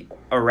whimsy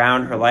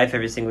around her life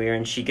every single year,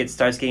 and she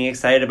starts getting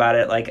excited about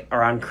it like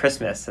around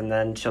Christmas, and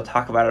then she'll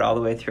talk about it all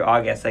the way through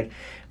August. Like,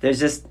 there's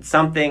just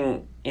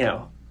something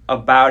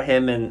about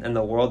him and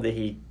the world that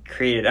he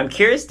created. I'm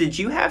curious, did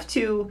you have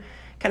to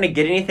kind of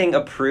get anything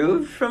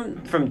approved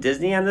from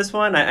Disney on this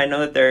one? I know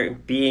that they're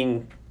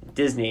being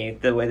Disney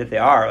the way that they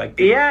are.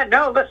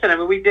 Listen, I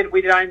mean, we did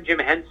I'm Jim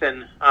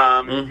Henson,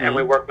 and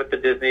we worked with the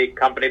Disney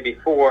company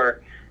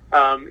before.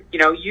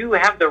 You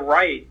have the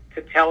right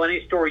to tell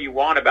any story you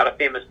want about a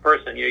famous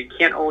person. You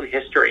can't own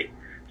history,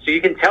 so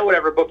you can tell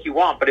whatever book you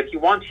want, but if you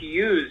want to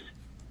use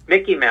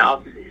Mickey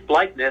Mouse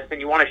likeness and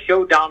you want to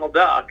show Donald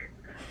Duck,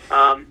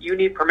 you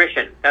need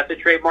permission. That's a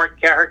trademark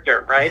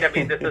character, right? I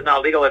mean, this is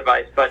not legal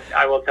advice, but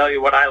I will tell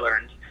you what I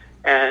learned.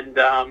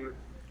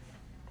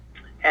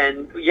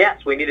 And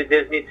yes, we needed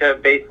Disney to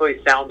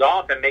basically sound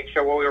off and make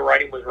sure what we were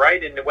writing was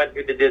right. And it went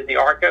through the Disney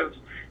archives.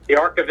 The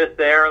archivists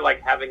there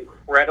have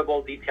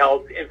incredible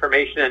detailed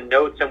information and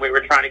notes, and we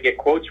were trying to get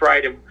quotes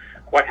right and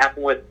what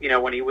happened with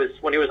when he was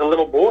a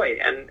little boy.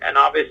 And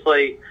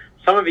obviously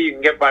some of it you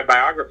can get by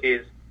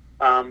biographies,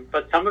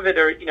 but some of it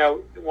are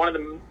one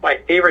of my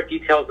favorite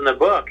details in the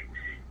book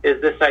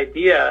is this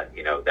idea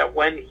that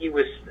when he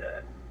was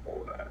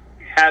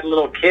had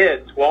little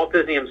kids, Walt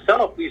Disney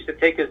himself used to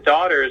take his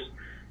daughters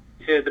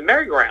to the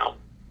merry-go-round,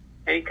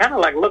 and he kind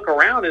of look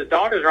around. His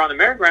daughters are on the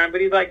merry-go-round,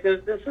 but he's like, "This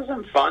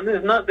isn't fun.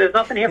 There's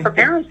nothing here for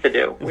parents to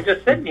do. We're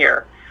just sitting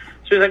here."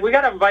 So he's like, "We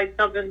got to invite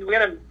something. We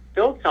got to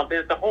build something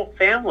that the whole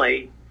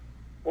family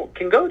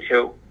can go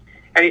to."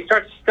 And he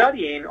starts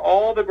studying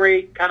all the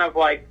great kind of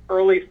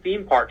early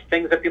theme parks,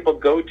 things that people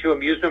go to,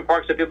 amusement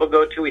parks that people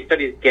go to. He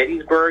studies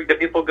Gettysburg that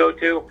people go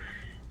to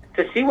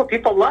see what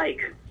people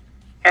like,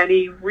 and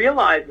he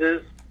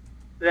realizes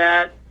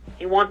that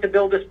he wants to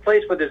build this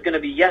place where there's going to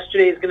be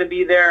yesterday is going to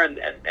be there,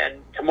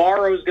 and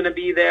tomorrow is going to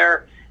be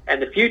there,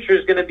 and the future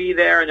is going to be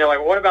there. And they're like,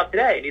 well, what about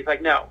today? And he's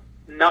like, no,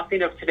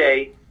 nothing of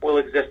today will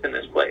exist in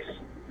this place.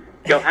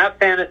 You'll have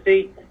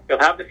fantasy, you'll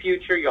have the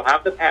future, you'll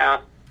have the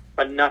past,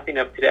 but nothing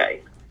of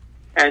today.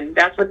 And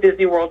that's what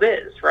Disney World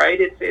is, right?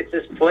 It's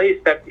this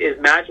place that is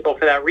magical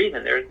for that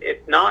reason.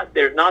 There's not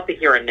the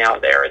here and now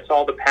there. It's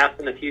all the past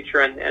and the future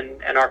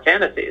and our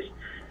fantasies.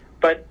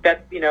 But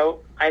that,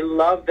 I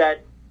love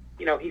that,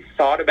 he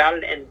thought about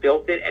it and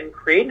built it and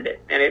created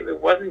it. And it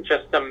wasn't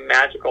just some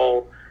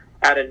magical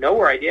out of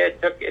nowhere idea.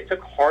 It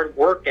took hard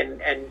work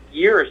and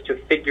years to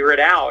figure it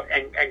out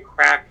and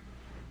crack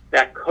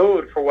that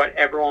code for what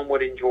everyone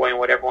would enjoy and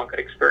what everyone could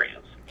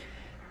experience.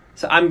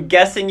 So I'm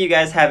guessing you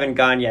guys haven't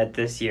gone yet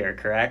this year,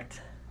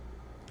 correct?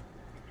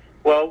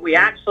 Well, we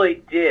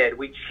actually did.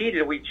 We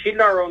cheated. We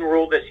cheated our own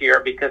rule this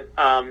year because,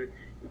 and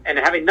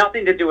having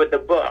nothing to do with the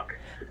book,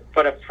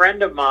 but a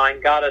friend of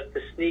mine got us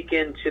to sneak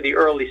into the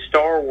early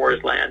Star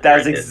Wars land.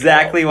 That's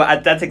exactly what I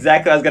was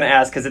going to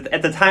ask, because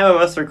at the time of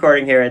us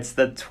recording here, it's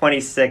the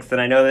 26th, and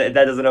I know that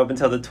doesn't open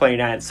until the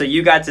 29th. So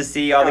you got to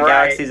see all the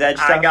Galaxy's Edge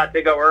stuff? I got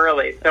to go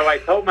early. So I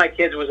told my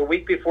kids, it was a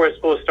week before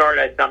school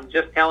started, I said, I'm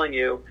just telling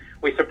you,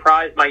 we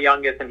surprised my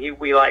youngest, and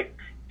we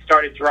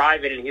started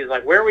driving, and he's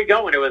like, where are we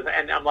going?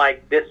 And I'm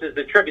like, this is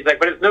the trip. He's like,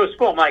 but it's no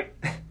school. I'm like,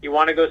 you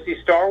want to go see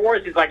Star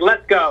Wars? He's like,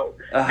 let's go.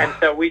 And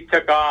so we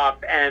took off,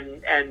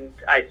 and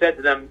I said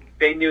to them,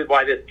 they knew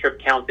why this trip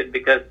counted,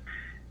 because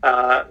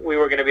we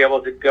were going to be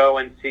able to go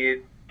and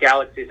see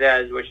Galaxy's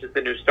Edge, which is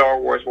the new Star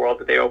Wars world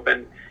that they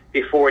opened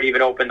before it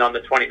even opened on the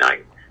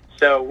 29th.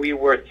 So we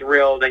were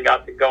thrilled and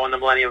got to go on the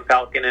Millennium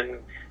Falcon and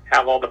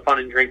have all the fun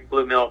and drink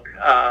blue milk.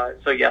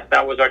 So yes,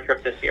 that was our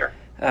trip this year.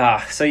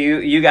 So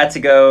you got to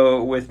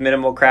go with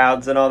minimal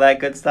crowds and all that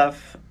good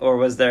stuff? Or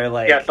was there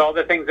Yes, all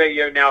the things that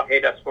you now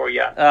hate us for,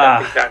 yes.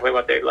 That's exactly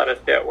what they let us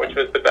do, which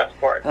was the best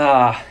part.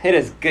 It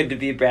is good to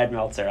be Brad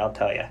Meltzer, I'll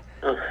tell you.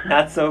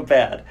 Not so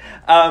bad.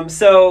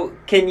 So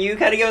can you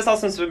kind of give us all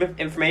some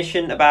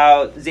information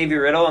about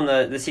Xavier Riddle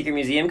and the Secret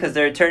Museum? Because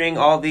they're turning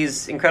all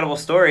these incredible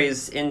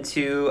stories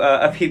into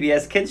a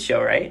PBS Kids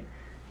show, right?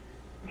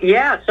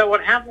 Yeah, so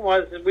what happened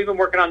was we've been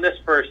working on this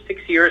for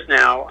 6 years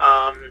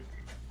now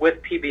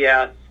with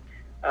PBS.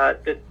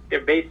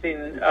 They're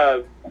basing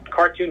a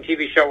cartoon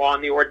TV show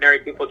on the Ordinary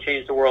People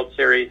Change the World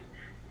series.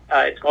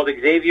 It's called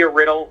Xavier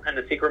Riddle and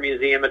the Secret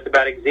Museum. It's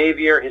about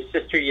Xavier, his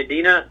sister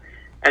Yadina,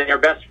 and their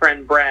best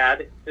friend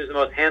Brad, who's the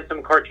most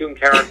handsome cartoon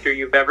character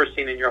you've ever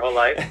seen in your whole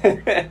life.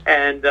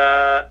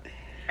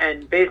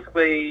 And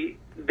basically,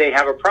 they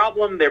have a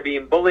problem. They're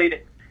being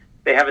bullied.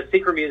 They have a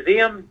secret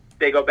museum.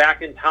 They go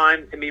back in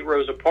time to meet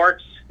Rosa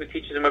Parks, who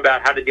teaches them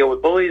about how to deal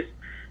with bullies.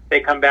 They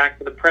come back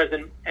to the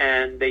present,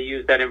 and they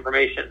use that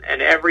information.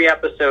 And every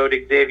episode,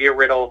 Xavier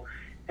Riddle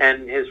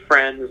and his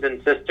friends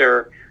and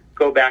sister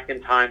go back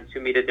in time to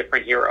meet a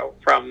different hero.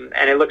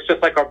 And it looks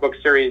just like our book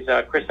series.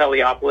 Chris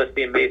Eliopoulos,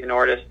 the amazing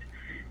artist,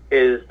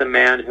 is the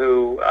man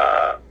who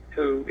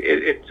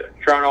it's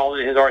drawn all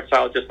in his art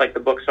style, just like the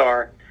books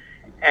are.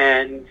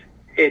 And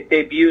it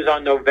debuts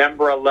on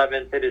November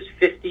 11th. It is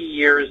 50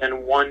 years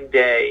and 1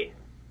 day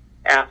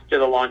after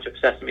the launch of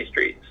Sesame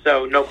Street.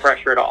 So no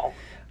pressure at all.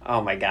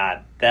 Oh my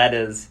God,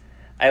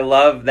 I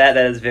love that.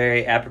 That is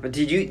very apropos.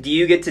 Do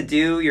you get to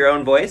do your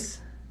own voice?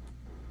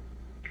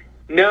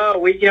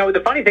 No,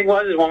 the funny thing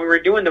was when we were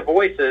doing the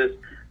voices,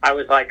 I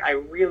was like, I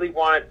really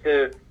wanted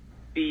to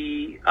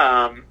be,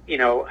 I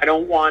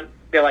don't want.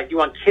 They're like, you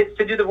want kids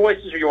to do the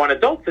voices or you want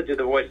adults to do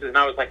the voices? And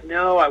I was like,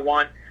 no, I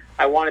want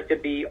it to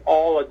be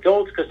all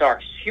adults because our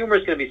humor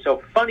is going to be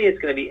so funny. It's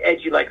going to be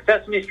edgy like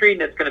Sesame Street,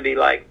 and it's going to be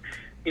like,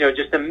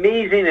 just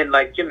amazing, and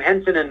like Jim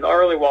Henson and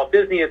early Walt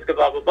Disney, it's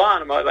blah, blah, blah.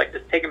 And I'm like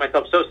just taking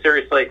myself so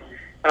seriously.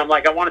 And I'm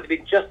like, I want it to be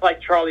just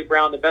like Charlie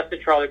Brown, the best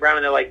of Charlie Brown.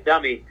 And they're like,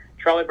 dummy,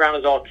 Charlie Brown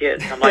is all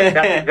kids. I'm like,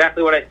 that's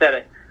exactly what I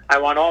said. I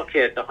want all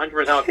kids,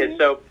 100% all kids.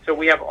 So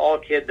we have all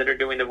kids that are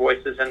doing the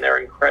voices, and they're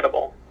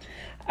incredible.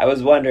 I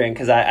was wondering,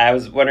 because I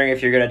was wondering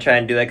if you're going to try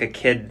and do like a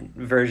kid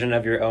version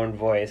of your own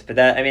voice. But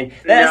I'm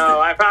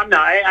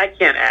not. I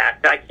can't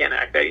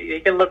act.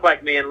 He can look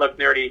like me and look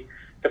nerdy.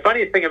 The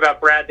funniest thing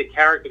about Brad, the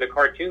character, the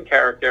cartoon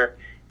character,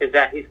 is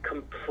that he's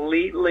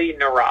completely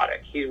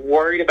neurotic. He's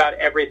worried about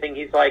everything.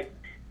 He's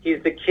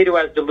the kid who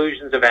has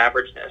delusions of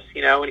averageness,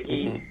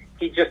 and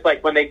he just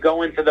like when they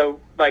go into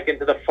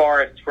the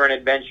forest for an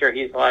adventure,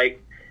 he's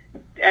like,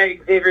 hey,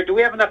 Xavier, do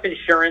we have enough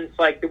insurance?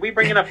 Like, did we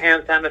bring enough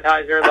hand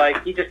sanitizer?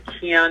 Like, he just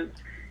can't.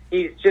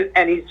 He's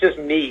just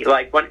me.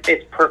 Like, when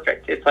it's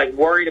perfect. It's like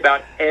worried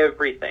about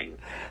everything,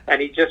 and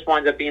he just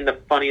winds up being the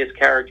funniest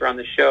character on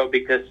the show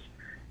because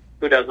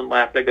who doesn't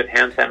laugh at a good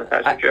hand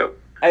sanitizer joke?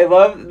 I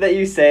love that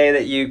you say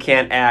that you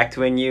can't act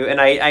and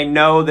I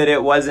know that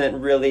it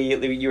wasn't really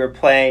you were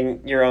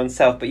playing your own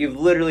self, but you've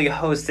literally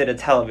hosted a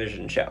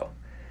television show.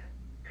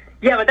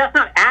 Yeah, but that's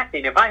not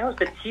acting. If I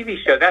host a TV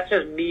show, that's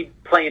just me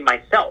playing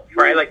myself,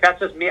 right? Like, that's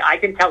just me. I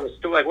can tell a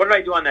story. Like, what did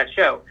I do on that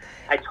show?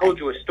 I told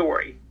you a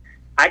story.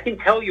 I can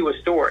tell you a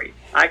story.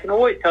 I can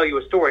always tell you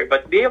a story,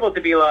 but to be able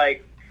to be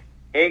like,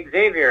 hey,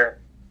 Xavier,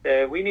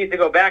 we need to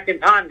go back in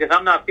time because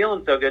I'm not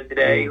feeling so good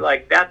today.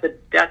 Like that's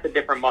a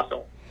different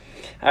muscle.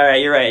 All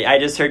right, you're right. I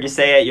just heard you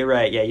say it. You're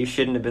right. Yeah, you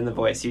shouldn't have been the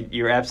voice.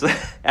 You're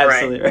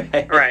absolutely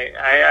right. Right.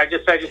 I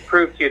just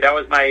proved to you that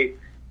was my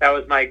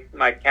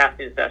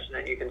casting session,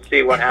 and you can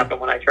see what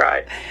happened when I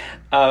tried.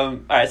 All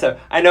right, so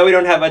I know we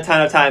don't have a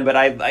ton of time, but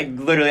I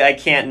literally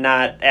can't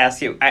not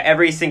ask you.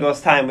 Every single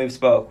time we've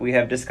spoke, we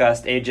have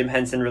discussed a Jim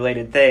Henson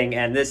related thing,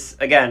 and this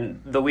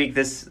again, the week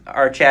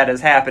our chat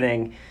is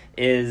happening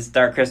is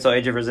Dark Crystal: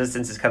 Age of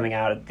Resistance is coming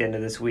out at the end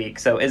of this week.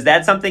 So is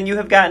that something you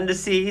have gotten to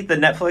see, the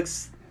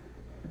Netflix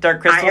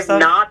Dark Crystal stuff? I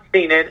have not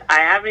seen it. I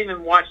haven't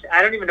even watched.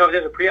 I don't even know if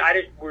there's a pre. I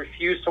just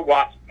refuse to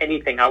watch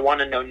anything. I want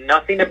to know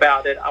nothing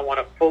about it. I want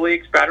to fully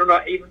explore. I don't know.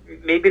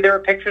 Maybe there are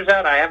pictures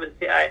out. I haven't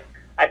seen.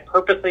 I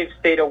purposely have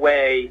stayed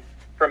away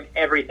from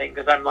everything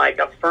because I'm like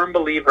a firm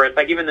believer. It's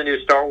like even the new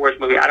Star Wars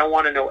movie. I don't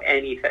want to know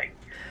anything.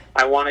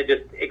 I want to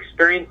just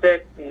experience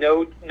it.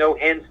 No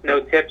hints,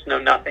 no tips, no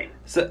nothing.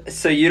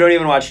 So you don't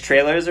even watch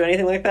trailers or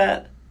anything like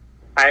that?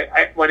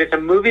 When it's a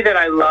movie that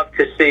I love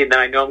to see, then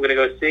I know I'm going to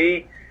go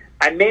see.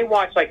 I may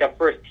watch like a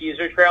first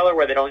teaser trailer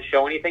where they don't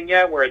show anything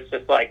yet, where it's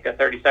just like a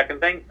 30-second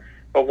thing.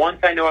 But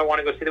once I know I want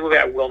to go see the movie,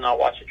 I will not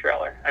watch a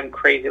trailer. I'm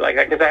crazy like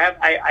that because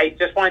I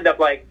just wind up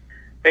like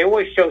they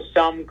always show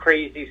some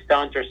crazy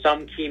stunt or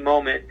some key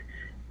moment,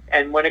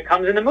 and when it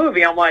comes in the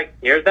movie, I'm like,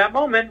 here's that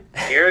moment,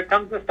 here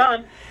comes the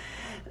stunt.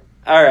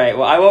 All right,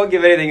 well, I won't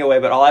give anything away,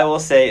 but all I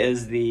will say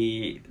is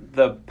the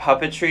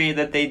puppetry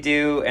that they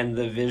do and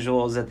the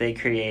visuals that they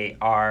create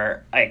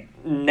are like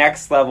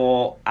next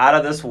level, out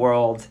of this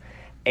world.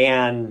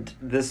 And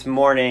this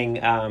morning,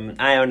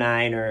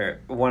 IO9 or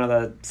one of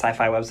the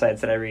sci-fi websites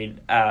that I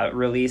read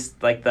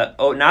released like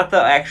not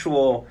the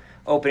actual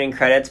opening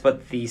credits,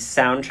 but the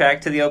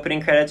soundtrack to the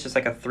opening credits, just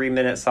like a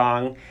 3-minute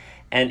song,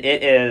 and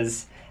it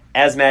is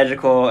as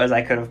magical as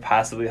I could have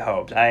possibly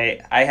hoped.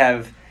 I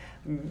have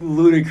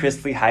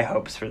ludicrously high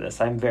hopes for this.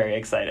 I'm very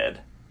excited.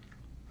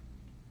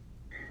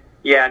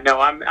 Yeah, no,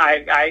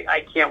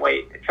 I can't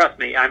wait. Trust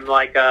me, I'm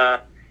like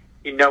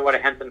you know what a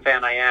Henson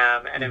fan I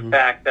am, and in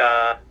fact.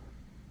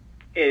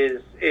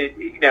 It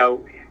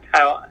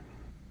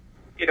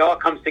all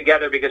comes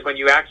together because when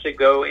you actually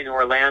go in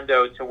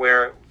Orlando to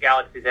where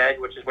Galaxy's Edge,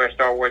 which is where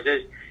Star Wars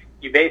is,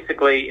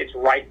 it's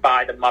right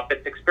by the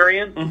Muppets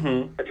experience,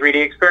 the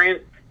 3D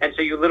experience, and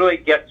so you literally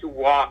get to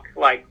walk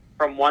like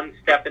from one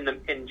step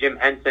in Jim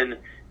Henson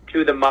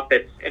to the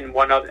Muppets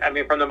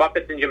from the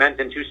Muppets and Jim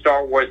Henson to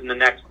Star Wars in the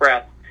next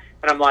breath.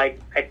 And I'm like,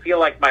 I feel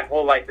like my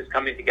whole life is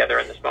coming together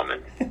in this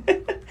moment.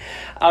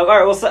 All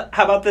right, well, so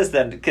how about this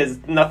then? Because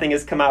nothing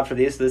has come out for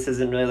these, so this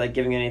isn't really like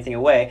giving anything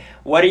away.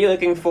 What are you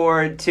looking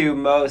forward to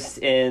most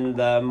in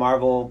the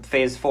Marvel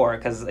Phase 4?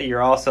 Because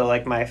you're also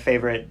like my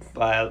favorite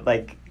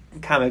like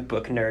comic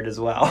book nerd as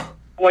well.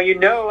 Well,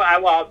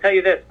 I'll tell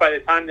you this. By the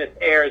time this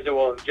airs, it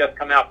will have just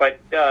come out. But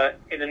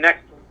in the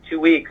next 2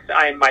 weeks,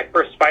 my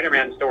first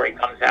Spider-Man story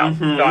comes out.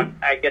 So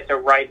I get to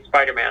write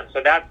Spider-Man.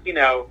 So that's,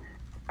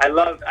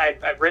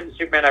 I've written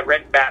Superman, I've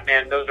written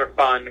Batman, those are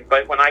fun,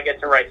 but when I get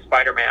to write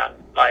Spider-Man,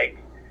 like,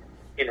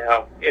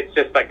 it's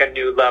just like a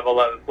new level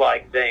of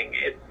like zing.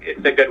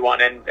 It's a good one,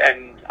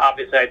 and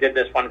obviously I did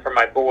this one for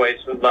my boys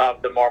who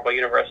love the Marvel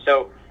Universe.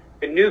 So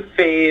the new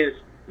phase,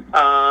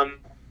 I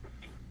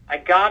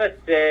gotta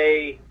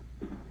say,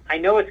 I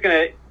know it's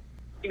gonna,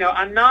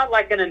 I'm not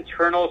like an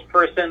Internals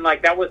person,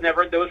 like those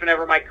were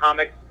never my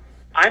comics.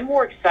 I'm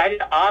more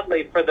excited,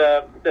 oddly, for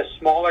the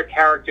smaller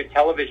character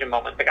television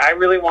moments. Like, I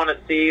really want to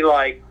see,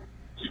 like,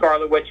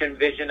 Scarlet Witch and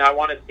Vision. I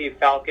want to see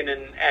Falcon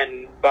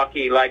and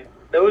Bucky. Like,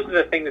 those are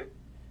the things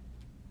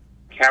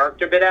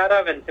character bit out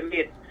of. And to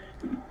me, it's,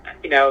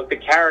 the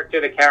character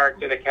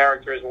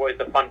is always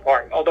the fun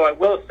part. Although I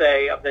will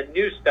say, of the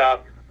new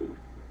stuff,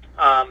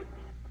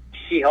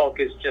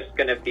 She-Hulk is just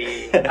going to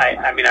be,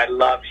 I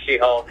love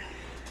She-Hulk.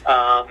 So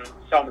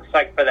I'm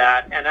psyched for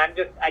that. And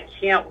I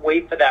can't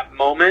wait for that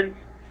moment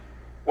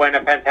when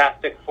a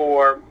Fantastic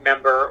Four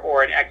member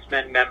or an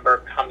X-Men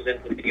member comes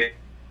into the video.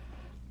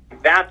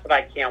 That's what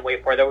I can't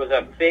wait for. There was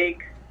a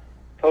fake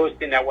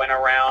posting that went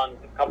around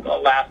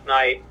last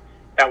night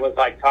that was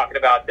like talking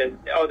about this.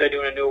 Oh, they're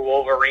doing a new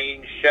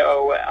Wolverine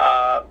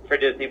show for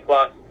Disney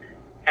Plus,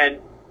 and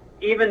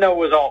even though it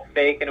was all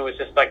fake and it was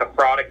just like a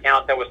fraud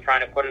account that was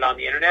trying to put it on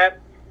the internet,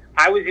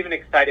 I was even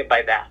excited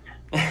by that.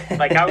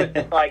 Like, I was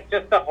just like,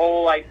 just the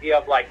whole idea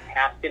of like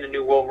casting a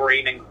new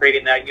Wolverine and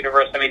creating that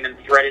universe, and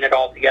threading it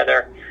all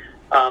together.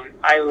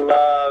 I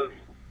love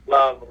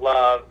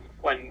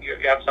when you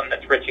have something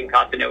that's rich in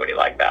continuity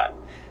like that.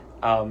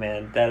 Oh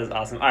man, that is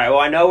awesome. All right, well,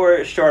 I know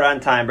we're short on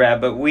time,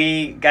 Brad, but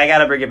I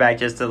gotta bring it back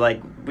just to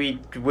like,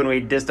 when we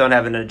just don't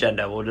have an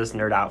agenda, we'll just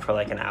nerd out for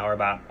like an hour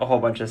about a whole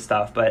bunch of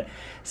stuff. But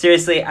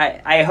seriously,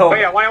 I hope. Oh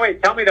yeah,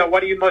 wait. Tell me though,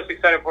 what are you most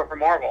excited for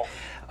Marvel?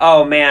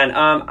 Oh man,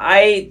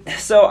 I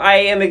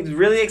am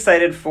really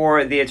excited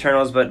for the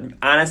Eternals, but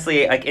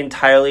honestly, like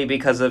entirely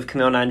because of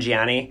Kumail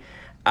Nanjiani.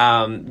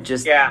 I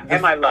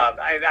love.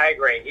 I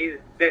agree. He's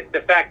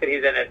the fact that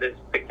he's in it is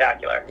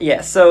spectacular.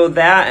 Yeah, so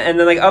that, and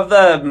then like of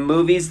the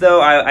movies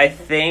though, I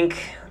think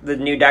the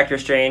new Doctor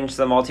Strange,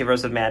 the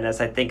Multiverse of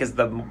Madness, I think is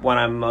the one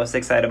I'm most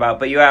excited about.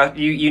 But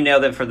you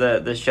nailed it for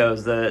the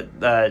shows.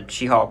 The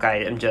She-Hulk,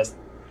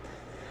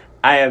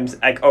 I am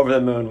like over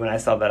the moon when I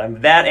saw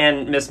that. That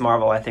and Miss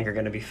Marvel, I think, are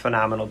going to be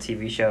phenomenal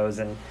TV shows,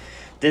 and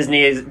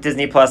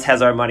Disney Plus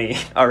has our money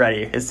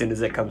already as soon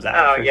as it comes out.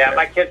 Oh yeah, sure.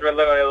 My kids were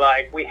literally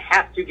like, "We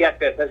have to get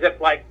this," as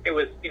if like it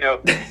was,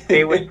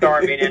 they were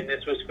starving and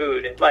this was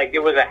food. Like it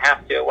was a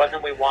have to. It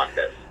wasn't we want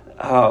this.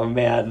 Oh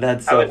man,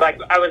 that's so. I was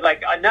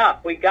like,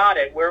 enough. We got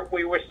it.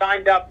 We were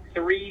signed up a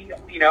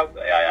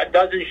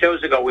dozen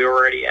shows ago. We were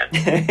already in.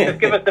 Just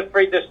give us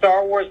the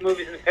Star Wars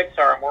movies and the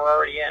Pixar, and we're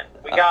already in.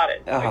 We got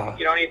it.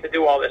 You don't need to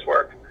do all this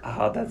work.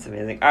 Oh, that's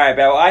amazing. All right,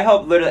 well, I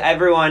hope literally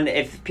everyone,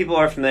 if people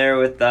are familiar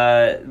with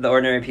the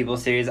Ordinary People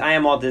series, I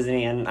Am Walt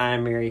Disney and I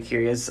Am Mary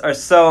Curious are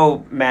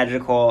so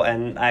magical,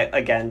 and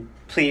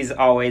please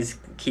always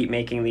keep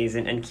making these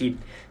and keep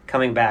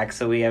coming back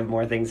so we have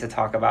more things to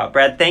talk about.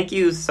 Brad, thank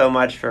you so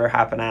much for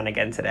hopping on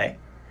again today.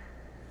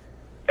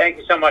 Thank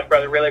you so much,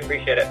 brother. Really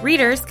appreciate it.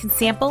 Readers can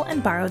sample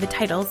and borrow the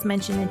titles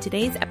mentioned in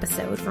today's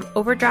episode from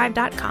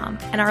Overdrive.com,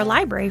 and our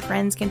library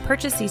friends can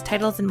purchase these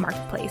titles in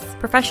Marketplace.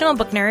 Professional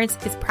Book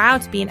Nerds is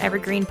proud to be an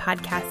Evergreen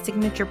Podcast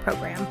signature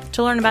program.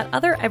 To learn about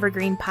other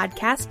Evergreen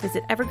podcasts,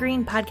 visit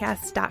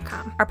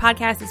evergreenpodcasts.com. Our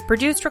podcast is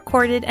produced,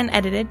 recorded, and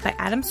edited by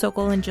Adam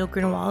Sokol and Jill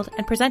Grunewald,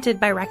 and presented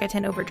by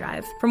Rakuten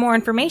Overdrive. For more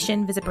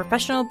information, visit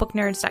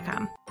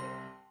professionalbooknerds.com.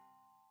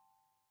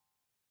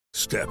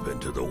 Step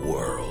into the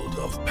world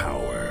of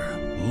power,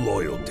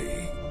 loyalty,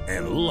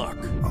 and luck.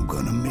 I'm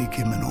gonna make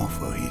him an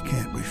offer he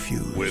can't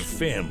refuse. With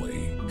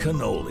family,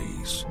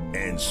 cannolis,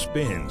 and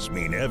spins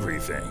mean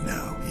everything.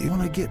 Now, you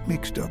wanna get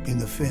mixed up in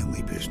the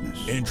family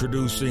business.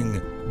 Introducing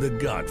The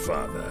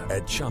Godfather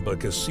at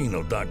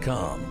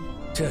ChumbaCasino.com.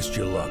 Test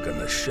your luck in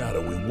the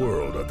shadowy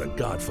world of The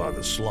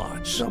Godfather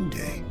slot.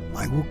 Someday,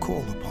 I will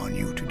call upon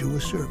you to do a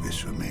service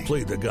for me.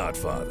 Play The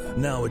Godfather,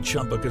 now at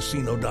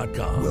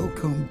ChumbaCasino.com.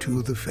 Welcome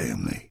to the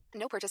family.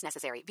 No purchase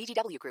necessary.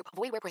 VGW Group.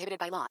 Void where prohibited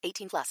by law.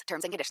 18+.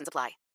 Terms and conditions apply.